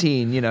was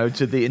 18,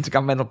 to the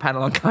Intergovernmental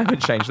Panel on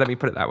Climate Change. Let me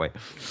put it that way.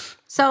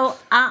 So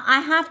I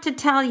have to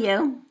tell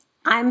you,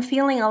 I'm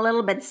feeling a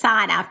little bit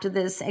sad after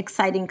this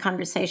exciting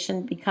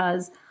conversation,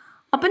 because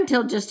up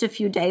until just a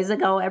few days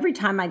ago, every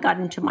time I got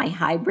into my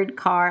hybrid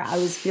car, I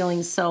was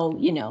feeling so,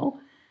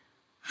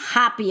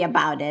 happy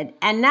about it.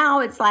 And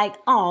now it's like,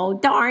 oh,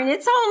 darn,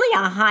 it's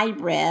only a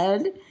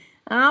hybrid.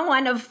 I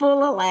want a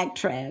full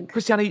electric.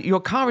 Christiane, your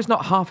car is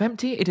not half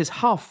empty, it is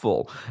half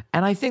full.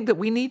 And I think that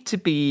we need to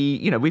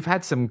be, we've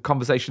had some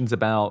conversations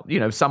about,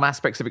 some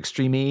aspects of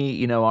Extreme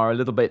E, are a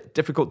little bit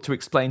difficult to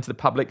explain to the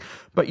public.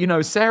 But,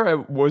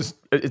 Sarah was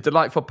a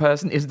delightful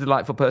person, is a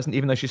delightful person,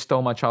 even though she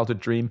stole my childhood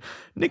dream.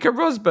 Nico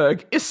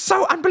Rosberg is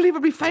so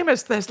unbelievably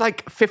famous. There's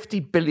like 50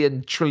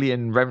 billion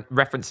trillion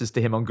references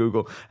to him on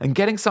Google. And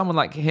getting someone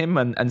like him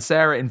and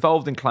Sarah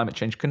involved in climate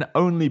change can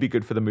only be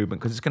good for the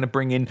movement, because it's going to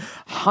bring in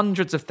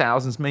hundreds of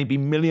thousands, maybe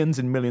millions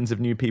and millions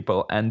of new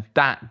people. And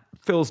that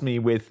fills me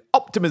with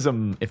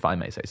optimism, if I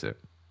may say so.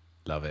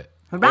 Love it.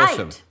 Right.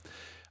 Awesome.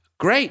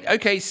 Great.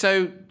 Okay,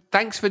 so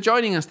thanks for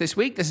joining us this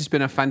week. This has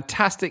been a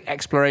fantastic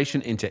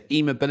exploration into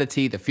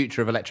e-mobility, the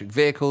future of electric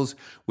vehicles.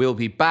 We'll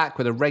be back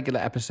with a regular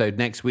episode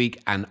next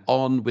week and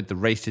on with the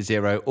Race to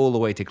Zero all the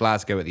way to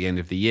Glasgow at the end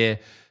of the year.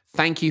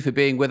 Thank you for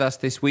being with us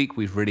this week.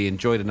 We've really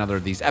enjoyed another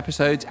of these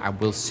episodes, and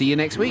we'll see you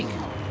next week.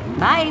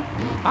 Bye.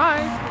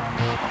 Bye.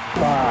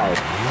 5,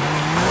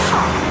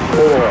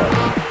 4,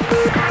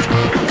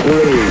 3,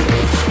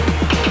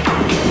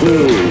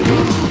 2,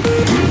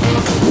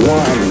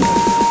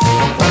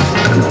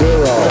 1,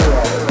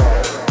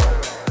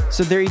 0.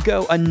 So there you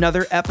go,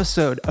 another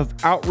episode of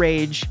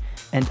Outrage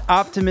and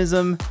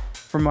Optimism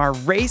from our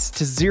Race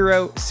to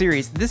Zero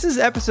series. This is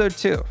episode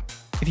 2.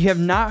 If you have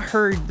not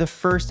heard the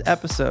first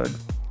episode,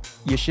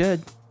 you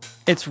should.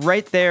 It's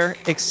right there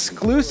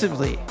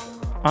exclusively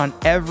on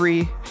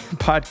every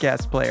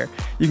podcast player.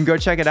 You can go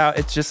check it out.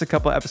 It's just a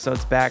couple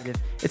episodes back.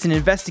 It's an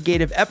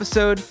investigative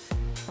episode.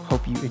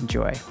 Hope you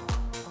enjoy.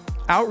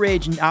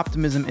 Outrage and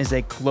Optimism is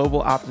a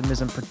Global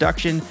Optimism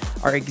production.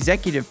 Our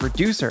executive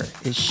producer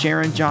is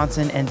Sharon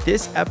Johnson, and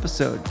this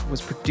episode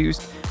was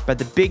produced by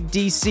the Big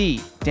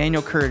DC,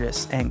 Daniel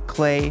Curtis, and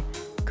Clay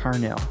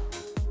Carnell.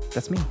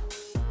 That's me.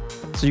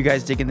 So you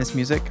guys digging this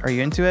music? Are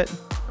you into it?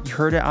 You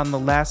heard it on the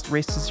last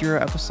Race to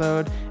Zero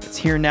episode. It's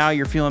here now.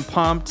 You're feeling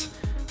pumped.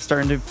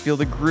 Starting to feel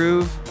the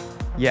groove.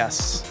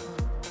 Yes.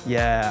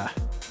 Yeah.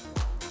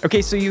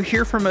 Okay, so you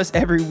hear from us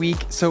every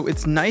week, so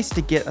it's nice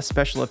to get a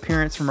special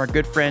appearance from our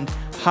good friend,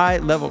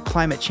 high-level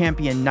climate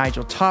champion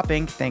Nigel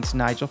Topping. Thanks,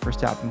 Nigel, for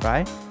stopping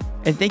by.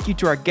 And thank you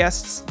to our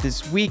guests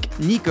this week,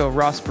 Nico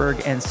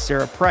Rosberg and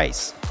Sarah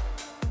Price.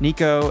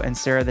 Nico and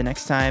Sarah, the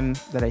next time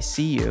that I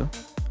see you,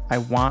 I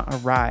want a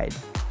ride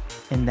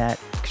in that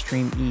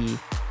Extreme E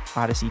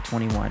Odyssey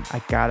 21.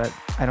 I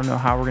don't know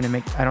how I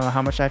don't know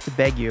how much I have to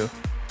beg you,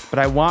 but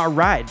I want a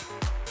ride.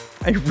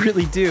 I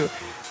really do.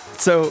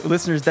 So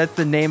listeners, that's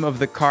the name of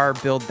the car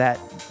build that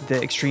the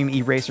Extreme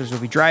E racers will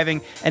be driving.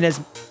 And as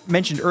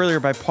mentioned earlier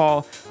by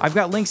Paul, I've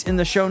got links in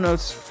the show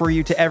notes for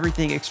you to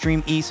everything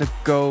Extreme E, so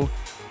go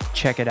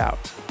check it out.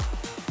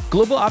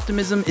 Global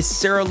Optimism is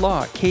Sarah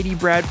Law, Katie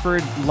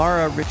Bradford,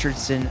 Laura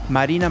Richardson,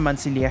 Marina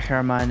Mancilia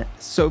Herman,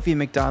 Sophie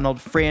McDonald,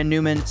 Freya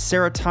Newman,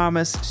 Sarah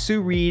Thomas, Sue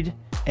Reed,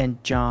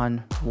 and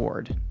John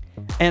Ward.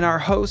 And our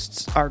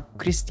hosts are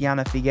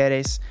Christiana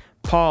Figueres,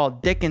 Paul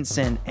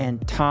Dickinson,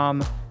 and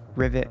Tom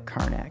Rivet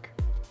Karnak.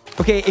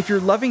 Okay, if you're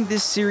loving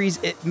this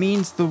series, it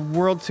means the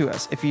world to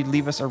us if you'd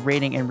leave us a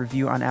rating and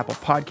review on Apple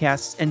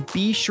Podcasts, and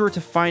be sure to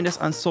find us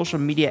on social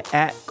media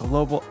at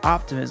Global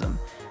Optimism.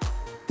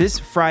 This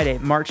Friday,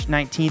 March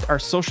 19th, our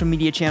social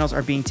media channels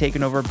are being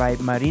taken over by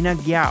Marina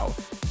Giao.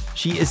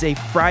 She is a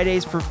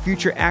Fridays for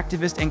Future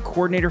activist and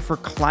coordinator for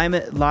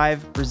Climate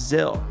Live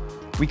Brazil.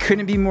 We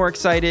couldn't be more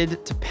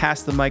excited to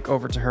pass the mic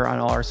over to her on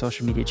all our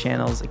social media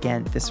channels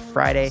again this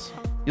Friday.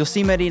 You'll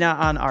see Marina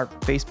on our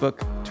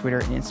Facebook, Twitter,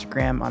 and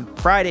Instagram on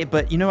Friday,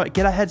 but you know what?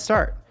 Get a head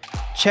start.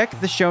 Check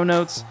the show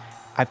notes.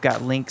 I've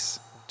got links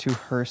to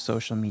her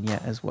social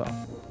media as well.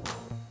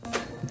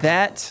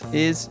 That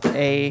is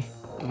a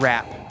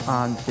wrap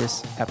on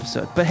this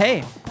episode. But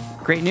hey,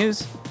 great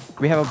news.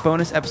 We have a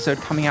bonus episode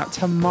coming out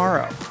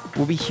tomorrow.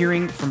 We'll be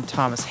hearing from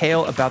Thomas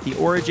Hale about the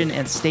origin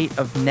and state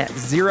of net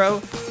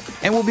zero,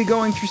 and we'll be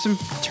going through some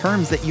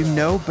terms that you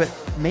know, but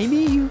maybe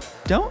you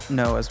don't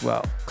know as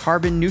well.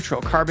 Carbon neutral,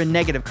 carbon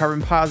negative,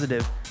 carbon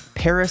positive,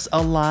 Paris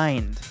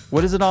aligned.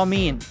 What does it all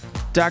mean?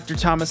 Dr.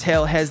 Thomas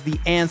Hale has the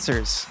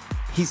answers.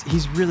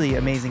 He's really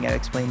amazing at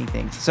explaining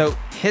things. So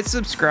hit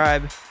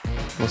subscribe.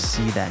 We'll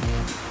see you then.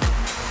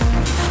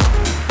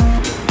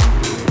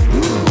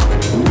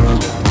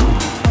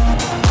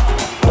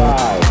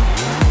 5,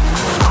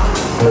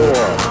 4,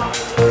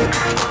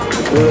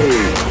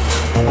 3,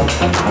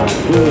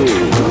 2,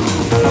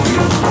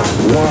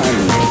 1.